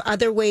kind of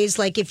other ways,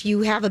 like if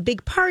you have a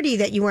big party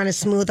that you want to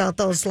smooth out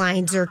those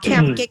lines or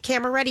get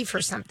camera ready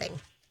for something?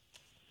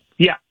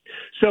 Yeah.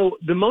 So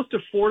the most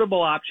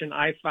affordable option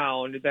I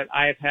found that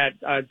I've had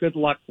good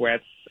luck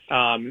with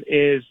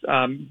is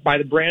by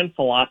the brand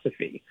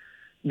Philosophy.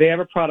 They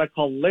have a product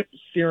called Lip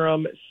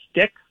Serum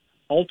Stick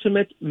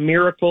Ultimate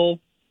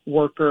Miracle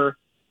Worker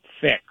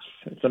Fix.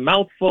 It's a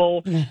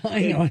mouthful.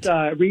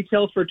 It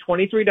retails for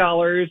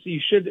 $23.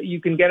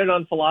 You can get it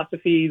on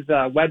Philosophy's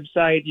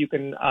website. You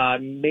can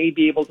may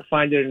be able to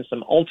find it in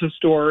some Ulta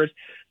stores.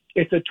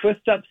 It's a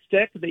twist-up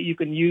stick that you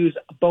can use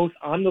both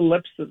on the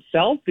lips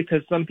itself,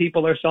 because some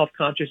people are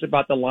self-conscious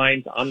about the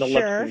lines on the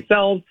lips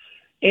themselves,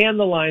 and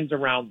the lines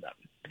around them.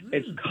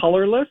 It's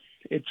colorless.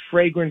 It's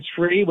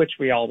fragrance-free, which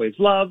we always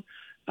love.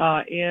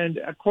 And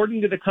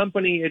according to the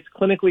company, it's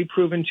clinically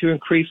proven to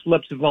increase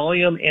lips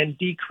volume and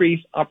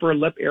decrease upper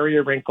lip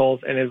area wrinkles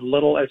in as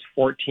little as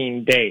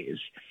 14 days.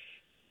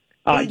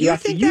 You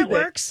have to use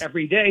it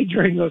every day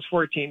during those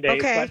 14 days.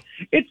 Okay. But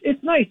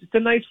it's nice. It's a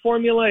nice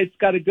formula. It's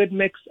got a good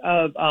mix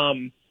of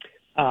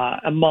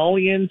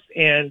emollients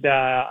and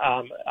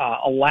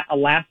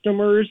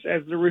elastomers,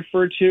 as they're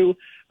referred to.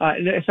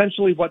 And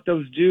essentially what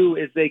those do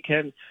is they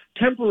can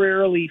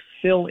temporarily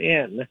fill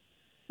in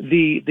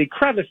the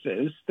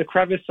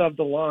crevice of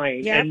the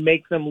line, and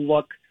make them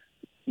look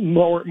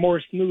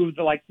more smooth,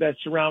 like the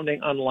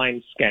surrounding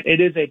unlined skin. It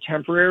is a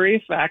temporary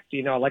effect.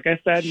 Like I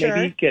said,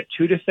 maybe get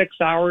 2 to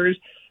 6 hours,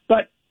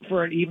 but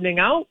for an evening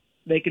out,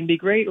 they can be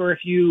great. Or if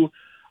you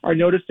are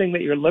noticing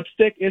that your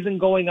lipstick isn't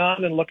going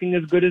on and looking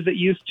as good as it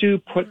used to,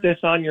 put this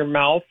on your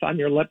mouth, on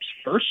your lips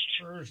first.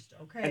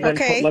 And then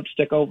put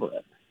lipstick over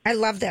it. I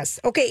love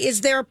this. Okay,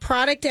 is there a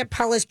product at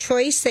Paula's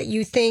Choice that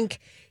you think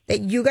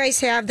that you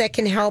guys have that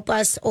can help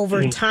us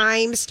over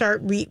time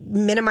start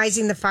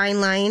minimizing the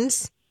fine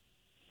lines?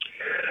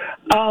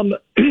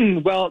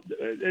 Well,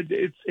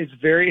 it's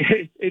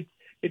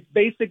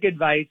basic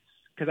advice,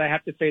 because I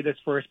have to say this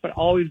first, but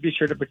always be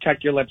sure to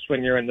protect your lips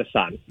when you're in the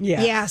sun.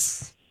 Yeah.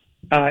 Yes.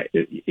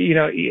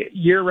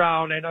 Year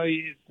round. I know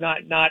it's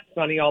not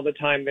sunny all the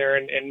time there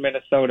in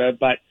Minnesota,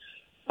 but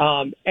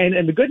and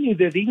the good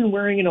news is even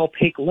wearing an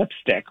opaque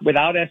lipstick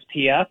without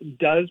SPF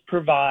does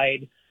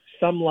provide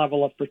some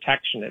level of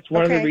protection. It's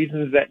one of the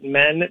reasons that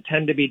men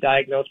tend to be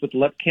diagnosed with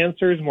lip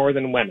cancers more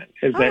than women.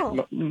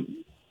 That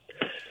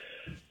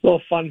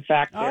little fun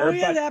fact there? Oh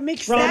yeah, but that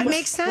makes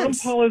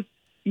sense.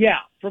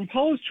 From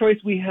Paula's Choice,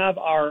 we have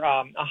our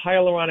a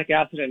hyaluronic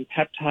acid and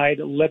peptide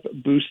lip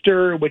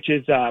booster, which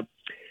is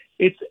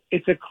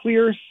it's a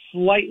clear,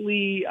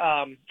 slightly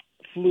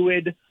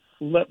fluid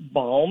lip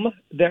balm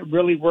that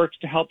really works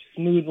to help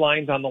smooth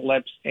lines on the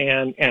lips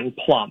and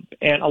plump.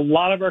 And a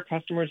lot of our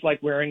customers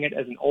like wearing it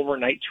as an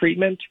overnight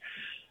treatment.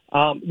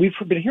 We've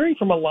been hearing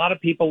from a lot of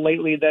people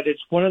lately that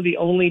it's one of the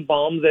only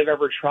balms they've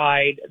ever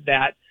tried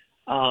that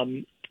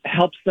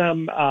helps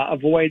them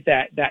avoid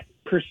that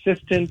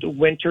persistent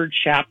winter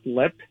chapped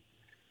lip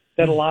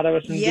that a lot of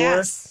us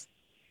endure.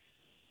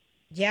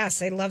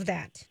 Yes, I love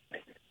that.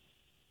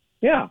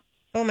 Yeah.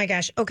 Oh my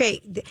gosh. Okay.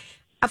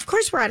 Of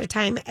course, we're out of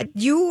time.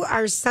 You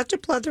are such a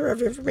plethora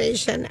of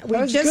information.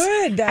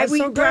 Good. That's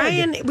so good.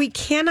 Brian, we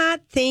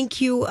cannot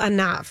thank you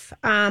enough.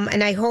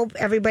 And I hope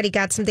everybody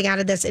got something out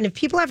of this. And if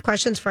people have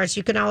questions for us,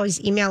 you can always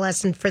email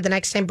us. And for the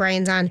next time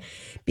Brian's on,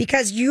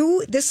 because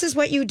this is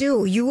what you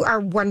do. You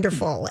are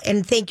wonderful.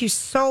 And thank you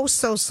so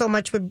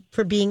much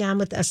for being on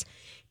with us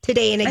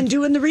today. And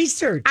doing the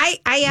research.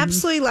 I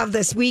absolutely love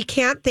this. We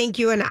can't thank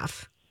you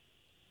enough.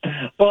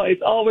 Well,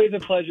 it's always a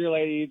pleasure,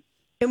 ladies.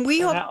 And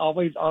we hope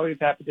always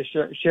happy to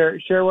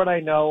share what I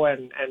know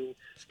and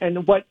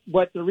what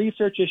the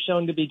research has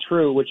shown to be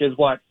true, which is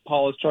what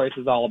Paula's Choice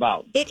is all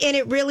about.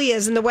 It really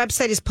is. And the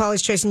website is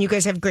Paula's Choice, and you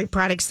guys have great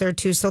products there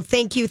too. So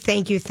thank you.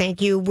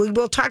 We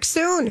will talk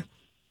soon.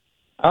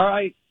 All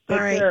right. Take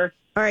care.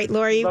 All right,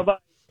 Lori. Bye-bye.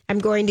 I'm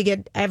going to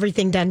get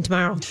everything done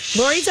tomorrow.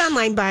 Lori's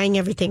online buying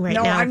everything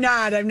now. No, I'm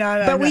not.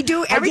 But we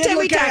do every time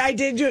we talk. I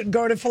did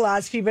go to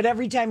Philosophy, but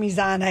every time he's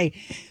on,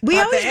 we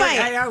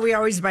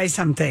always buy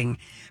something.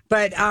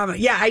 But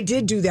I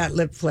did do that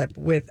lip flip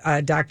with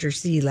Dr.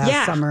 C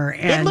last summer.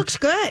 And it looks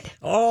good.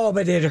 Oh,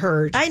 but it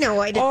hurt. I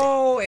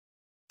know.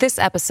 This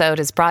episode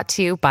is brought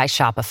to you by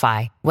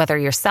Shopify. Whether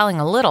you're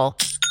selling a little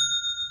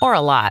or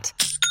a lot,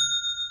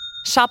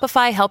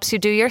 Shopify helps you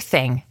do your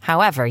thing,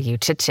 however you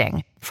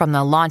cha-ching. From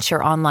the launch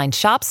your online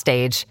shop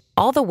stage,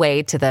 all the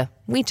way to the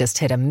we just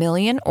hit 1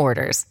 million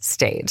orders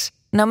stage.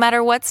 No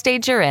matter what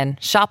stage you're in,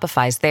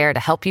 Shopify's there to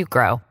help you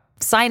grow.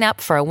 Sign up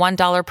for a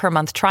 $1 per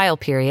month trial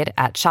period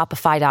at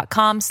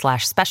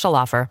shopify.com/special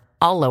offer,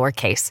 all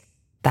lowercase.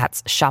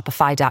 That's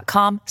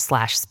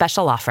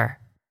shopify.com/special offer.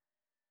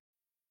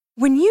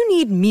 When you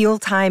need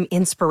mealtime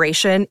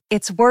inspiration,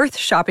 it's worth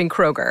shopping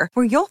Kroger,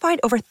 where you'll find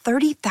over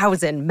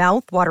 30,000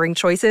 mouth-watering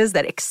choices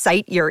that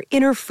excite your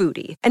inner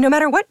foodie. And no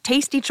matter what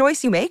tasty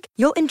choice you make,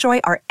 you'll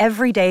enjoy our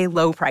everyday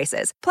low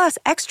prices, plus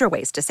extra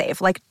ways to save,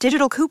 like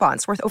digital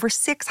coupons worth over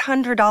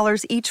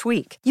 $600 each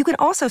week. You can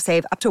also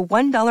save up to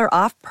 $1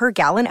 off per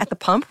gallon at the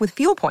pump with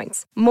fuel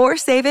points. More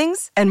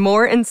savings and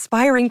more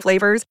inspiring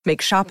flavors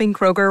make shopping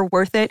Kroger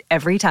worth it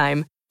every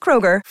time.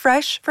 Kroger,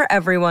 fresh for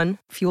everyone.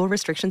 Fuel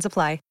restrictions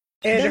apply.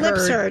 It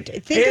lips hurt.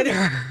 It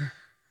hurt.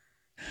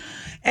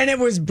 And it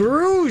was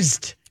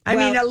bruised. I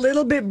mean, a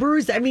little bit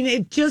bruised. I mean,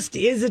 it just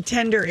is a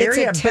tender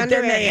area. But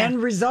then the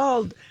end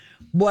result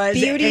was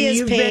beauty is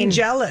you've pain. been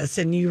jealous,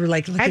 and you were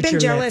like, "Look I've at been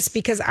your jealous lips.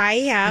 because I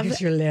have. Look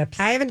at your lips.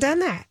 I haven't done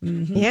that.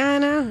 Mm-hmm. Yeah, I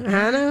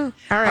know.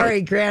 All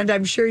right, Grand.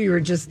 I'm sure you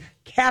were just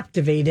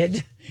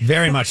captivated.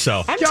 Very much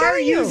so. I'm Start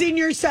telling you. using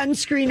your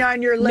sunscreen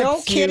on your lips. No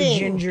kidding. You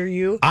ginger,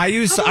 you.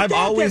 I've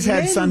always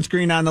had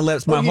sunscreen on the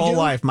lips my whole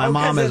life. My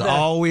mom has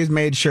always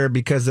made sure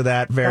because of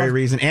that very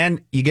reason.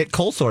 And you get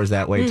cold sores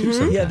that way too.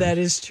 Sometimes. Yeah, that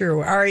is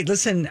true. All right,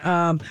 listen,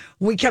 when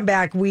we come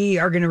back, we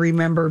are going to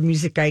remember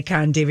music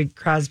icon David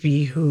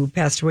Crosby, who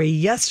passed away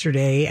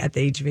yesterday at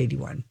the age of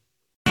 81.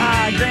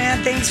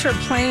 Grant, thanks for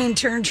playing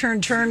Turn,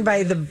 Turn, Turn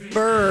by the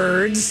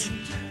Byrds.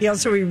 He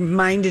also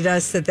reminded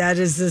us that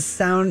is the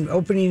sound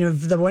opening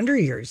of the Wonder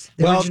Years,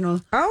 the original.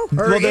 In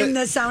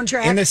the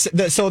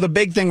soundtrack. So the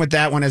big thing with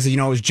that one is, it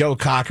was Joe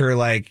Cocker,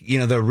 the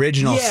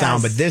original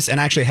sound. But this, and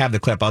I actually have the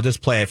clip. I'll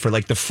just play it for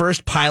the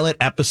first pilot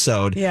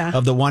episode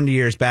of the Wonder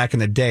Years back in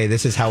the day.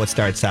 This is how it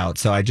starts out.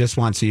 So I just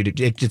want you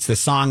to, it's the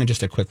song and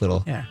just a quick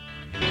little. Yeah.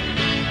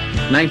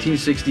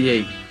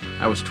 1968.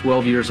 I was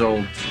 12 years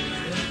old.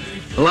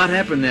 A lot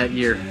happened that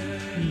year.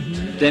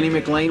 Denny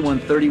McLean won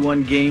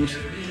 31 games.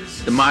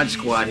 The Mod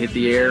Squad hit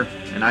the air,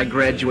 and I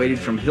graduated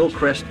from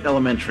Hillcrest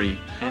Elementary.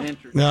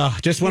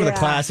 Just one of the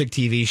classic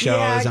TV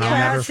shows, and I'll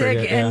never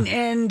forget.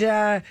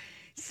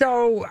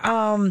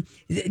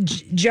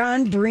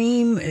 John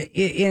Bream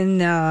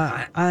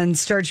on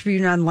Star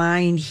Tribune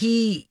Online,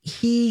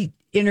 he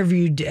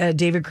interviewed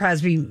David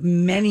Crosby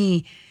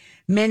many,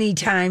 many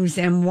times,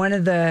 and one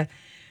of the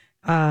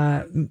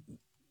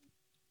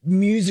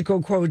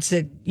musical quotes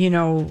that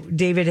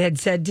David had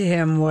said to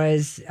him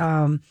was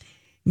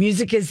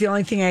Music is the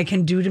only thing I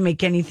can do to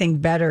make anything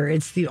better.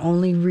 It's the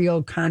only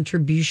real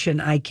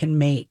contribution I can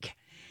make.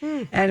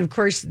 And of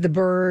course, the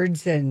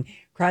Byrds and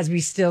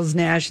Crosby, Stills,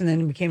 Nash, and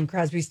then it became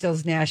Crosby,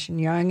 Stills, Nash and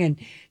Young. And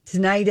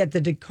tonight at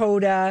the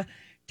Dakota,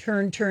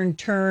 Turn, Turn,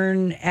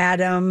 Turn,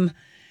 Adam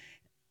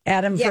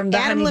from the Adam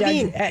Honey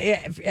Levine.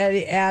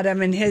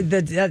 Adam and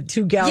the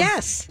two gals.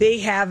 Yes. They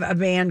have a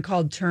band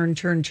called Turn,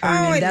 Turn, Turn. Oh,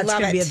 and I that's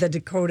love going to be it. at the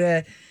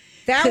Dakota.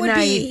 That would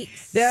be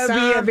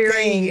a very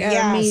something,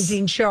 yes.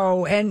 amazing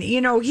show. And,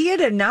 he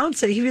had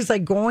announced that he was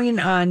like going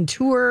on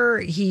tour.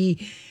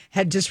 He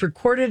had just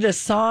recorded a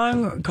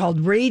song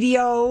called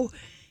Radio.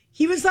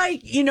 He was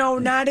like,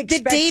 not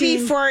expecting. The day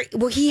before,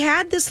 he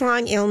had this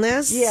long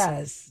illness.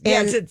 Yes.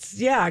 And Yes, it's,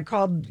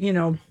 called,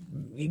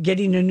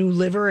 getting a new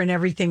liver and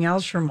everything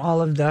else from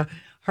all of the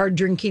hard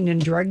drinking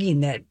and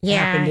drugging that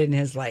happened in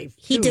his life.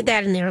 He did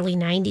that in the early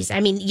 90s. I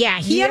mean,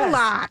 he had a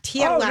lot. He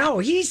had a lot. No,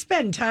 he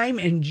spent time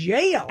in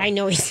jail. I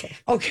know he did.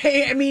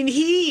 Okay, I mean,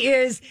 he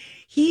is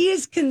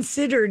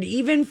considered,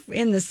 even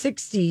in the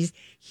 60s,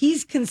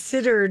 he's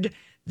considered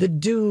the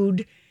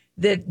dude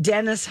that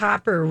Dennis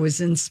Hopper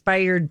was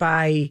inspired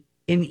by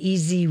in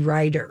Easy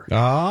Rider.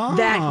 Oh.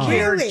 That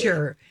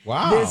character.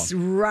 Wow. This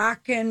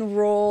rock and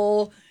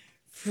roll,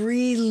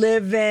 free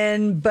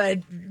living, but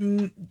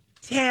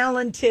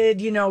talented,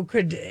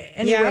 could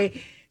anyway.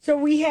 Yeah.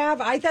 So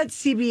I thought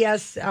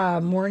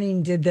CBS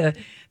Morning did the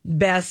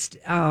best,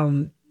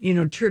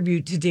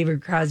 tribute to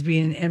David Crosby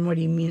and what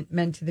he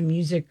meant to the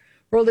music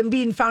world and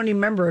being founding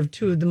member of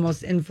two of the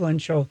most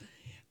influential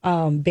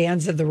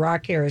bands of the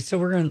rock era. So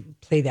we're going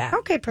to play that.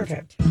 Okay,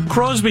 perfect.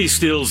 Crosby,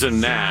 Stills,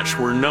 and Nash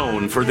were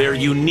known for their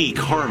unique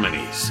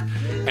harmonies.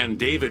 And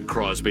David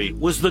Crosby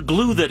was the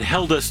glue that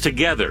held us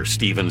together,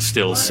 Stephen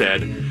Stills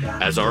said,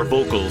 as our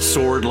vocals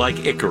soared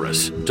like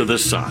Icarus to the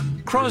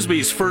sun.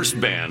 Crosby's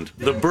first band,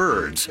 the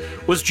Byrds,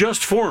 was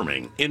just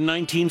forming in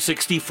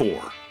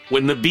 1964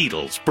 when the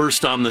Beatles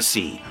burst on the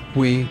scene.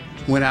 We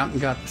went out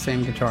and got the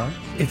same guitar.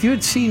 If you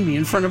had seen me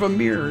in front of a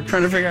mirror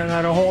trying to figure out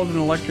how to hold an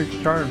electric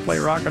guitar and play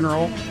rock and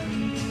roll,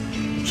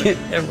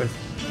 it was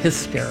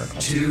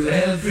hysterical.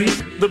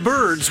 The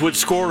Byrds would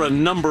score a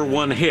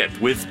 #1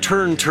 hit with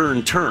Turn,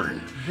 Turn,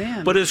 Turn.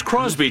 But as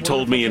Crosby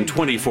told me in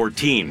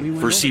 2014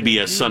 for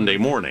CBS Sunday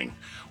Morning,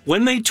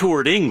 when they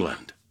toured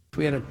England,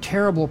 we had a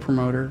terrible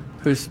promoter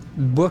who's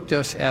booked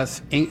us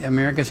as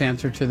America's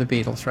answer to the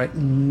Beatles, right?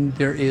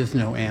 There is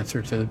no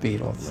answer to the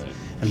Beatles.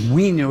 And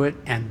we knew it,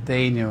 and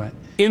they knew it.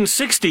 In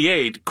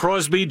 '68,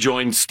 Crosby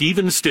joined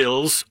Stephen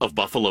Stills of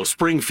Buffalo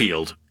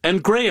Springfield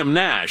and Graham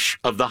Nash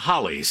of the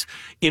Hollies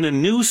in a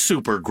new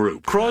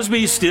supergroup.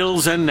 Crosby,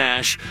 Stills, and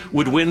Nash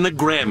would win the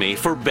Grammy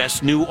for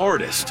Best New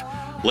Artist.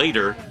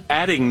 Later,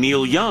 adding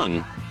Neil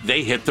Young,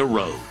 they hit the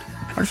road.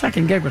 Our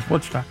second gig was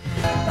Woodstock.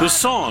 The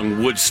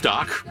song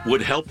Woodstock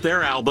would help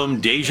their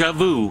album Deja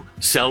Vu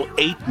sell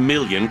 8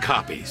 million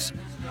copies.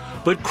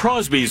 But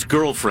Crosby's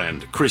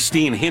girlfriend,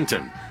 Christine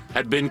Hinton,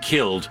 had been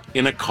killed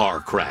in a car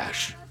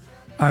crash.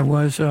 I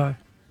was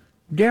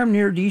damn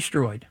near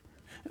destroyed.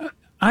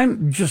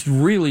 I'm just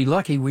really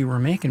lucky we were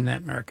making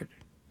that record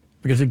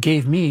because it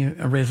gave me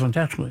a raison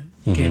d'etre.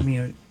 It gave me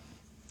a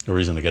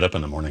reason to get up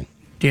in the morning.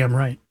 Damn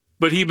right.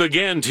 But he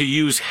began to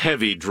use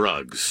heavy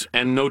drugs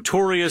and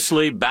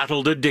notoriously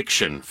battled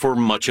addiction for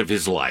much of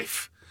his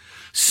life.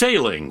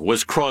 Sailing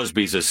was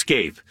Crosby's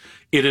escape.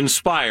 It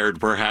inspired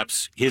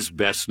perhaps his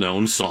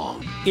best-known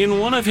song. In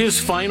one of his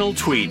final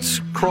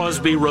tweets,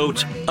 Crosby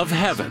wrote, "Of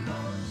heaven.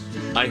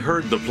 I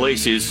heard the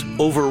place is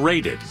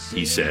overrated,"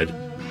 he said.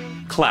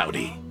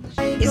 Cloudy.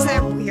 Is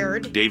that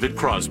weird? David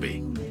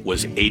Crosby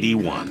was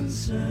 81.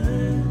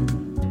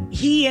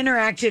 He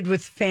interacted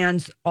with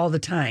fans all the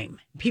time.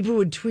 People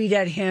would tweet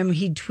at him.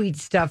 He'd tweet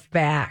stuff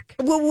back.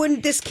 Well, when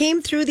this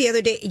came through the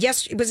other day,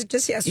 was it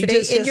just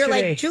yesterday? And you're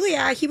like,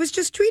 Julia, he was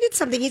just tweeted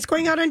something. He's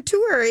going out on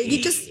tour.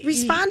 He just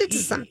responded to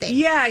something.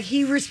 Yeah,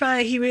 he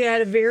responded. He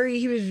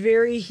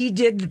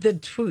did the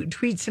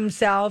tweets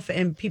himself,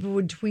 and people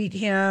would tweet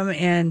him.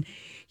 And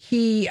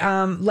he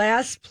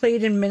last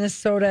played in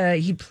Minnesota.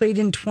 He played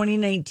in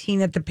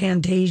 2019 at the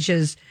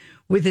Fantasias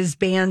with his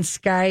band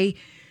Sky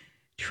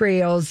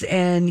Trails,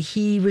 and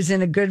he was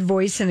in a good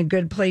voice and a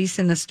good place.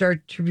 In a Star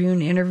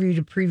Tribune interview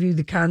to preview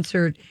the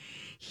concert,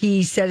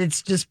 he said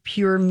it's just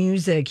pure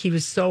music. He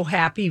was so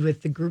happy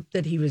with the group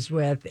that he was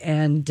with,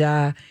 and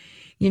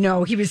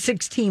he was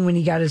 16 when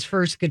he got his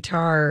first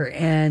guitar,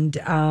 and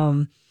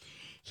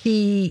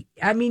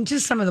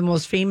just some of the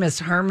most famous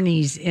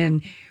harmonies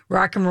in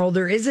rock and roll.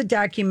 There is a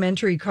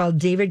documentary called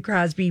David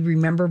Crosby,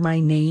 Remember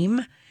My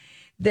Name,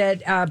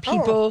 that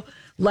people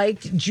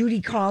liked.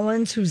 Judy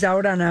Collins, who's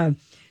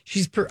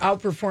she's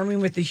out performing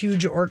with a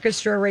huge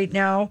orchestra right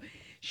now.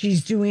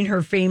 She's doing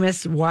her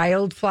famous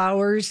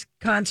Wildflowers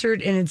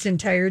concert in its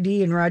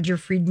entirety. And Roger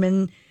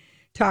Friedman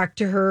talked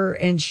to her,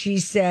 and she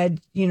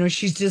said,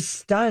 she's just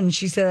stunned.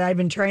 She said, I've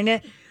been trying to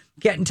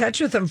get in touch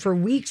with him for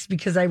weeks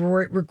because I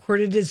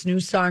recorded his new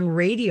song,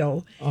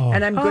 Radio,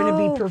 and I'm going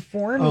to be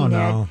performing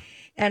it.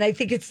 And I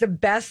think it's the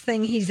best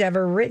thing he's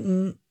ever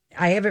written.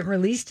 I haven't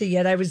released it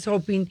yet. I was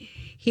hoping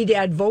he'd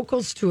add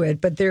vocals to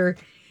it, but they're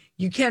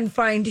you can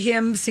find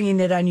him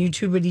singing it on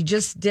YouTube, but he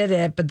just did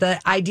it. But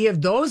the idea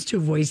of those two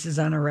voices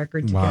on a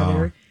record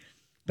together,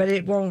 but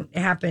it won't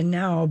happen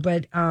now.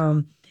 But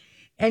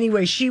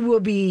anyway, she will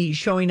be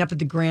showing up at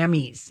the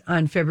Grammys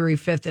on February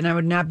 5th, and I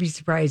would not be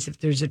surprised if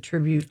there's a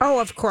tribute. Oh,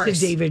 of course, to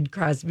David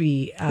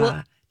Crosby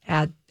at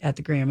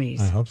the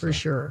Grammys. I hope for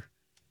sure.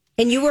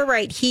 And you were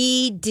right.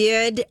 He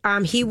did.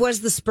 He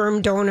was the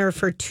sperm donor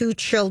for 2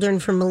 children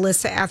from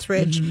Melissa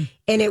Etheridge,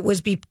 and it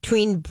was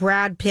between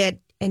Brad Pitt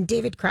and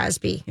David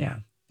Crosby. Yeah.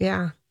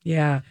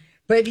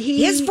 But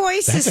his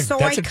voice is so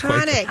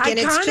iconic, and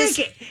it's just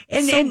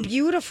so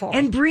beautiful.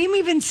 And Bream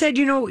even said,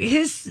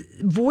 his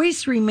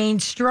voice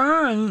remained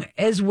strong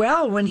as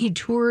well when he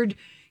toured,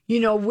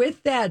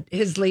 with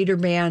his later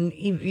band,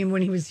 even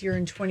when he was here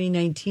in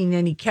 2019,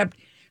 and he kept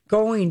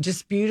going,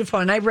 just beautiful.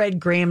 And I read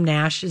Graham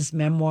Nash's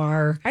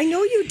memoir. I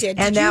know you did.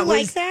 And did you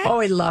like that? Oh,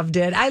 I loved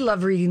it. I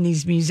love reading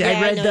these music. Yeah,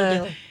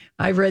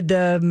 I read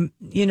the,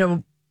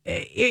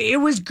 it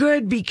was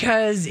good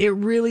because it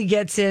really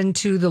gets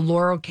into the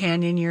Laurel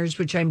Canyon years,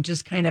 which I'm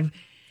just kind of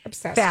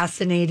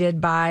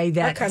fascinated by.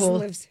 That Our cousin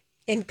lives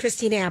in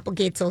Christina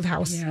Applegate's old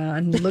house. Yeah,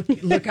 and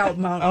look out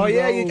Mountain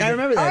Road. I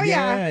remember that. Oh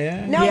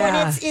yeah. No,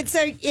 and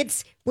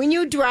it's when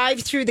you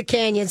drive through the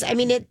canyons. I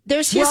mean,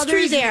 there's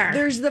history there.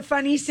 There's the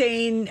funny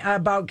saying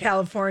about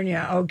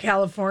California. Oh,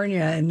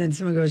 California, and then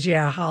someone goes,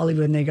 "Yeah,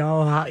 Hollywood," and they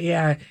go, "Oh,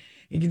 yeah."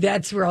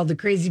 That's where all the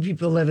crazy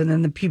people live, and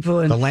then the people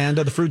in the land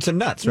of the fruits and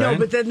nuts, right? No,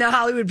 but then the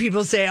Hollywood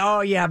people say,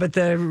 "Oh, yeah, but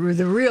the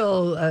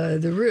real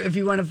if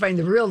you want to find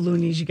the real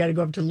loonies, you got to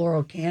go up to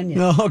Laurel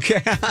Canyon."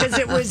 Okay, because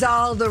it was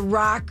all the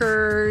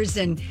rockers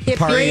and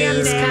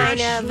hippies, kind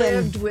of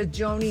lived with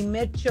Joni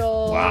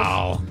Mitchell.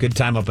 Wow, good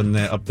time up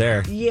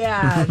there.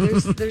 Yeah,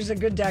 there's a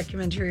good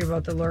documentary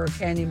about the Laurel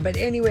Canyon. But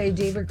anyway,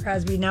 David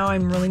Crosby. Now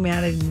I'm really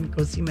mad I didn't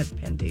go see him at the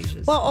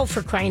Pantages. Well,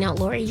 for crying out,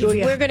 Lori,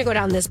 we're going to go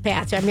down this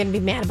path. I'm going to be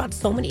mad about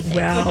so many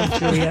things. Well,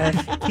 Julia,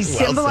 he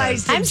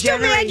symbolized a I'm still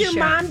mad your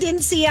mom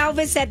didn't see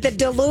Elvis at the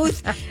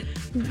Duluth.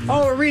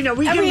 Arena.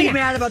 We can be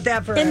mad about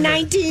that forever. In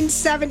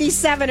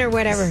 1977 or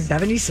whatever.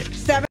 76.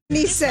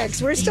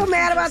 76. We're still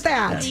mad about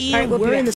that. All right, we're in the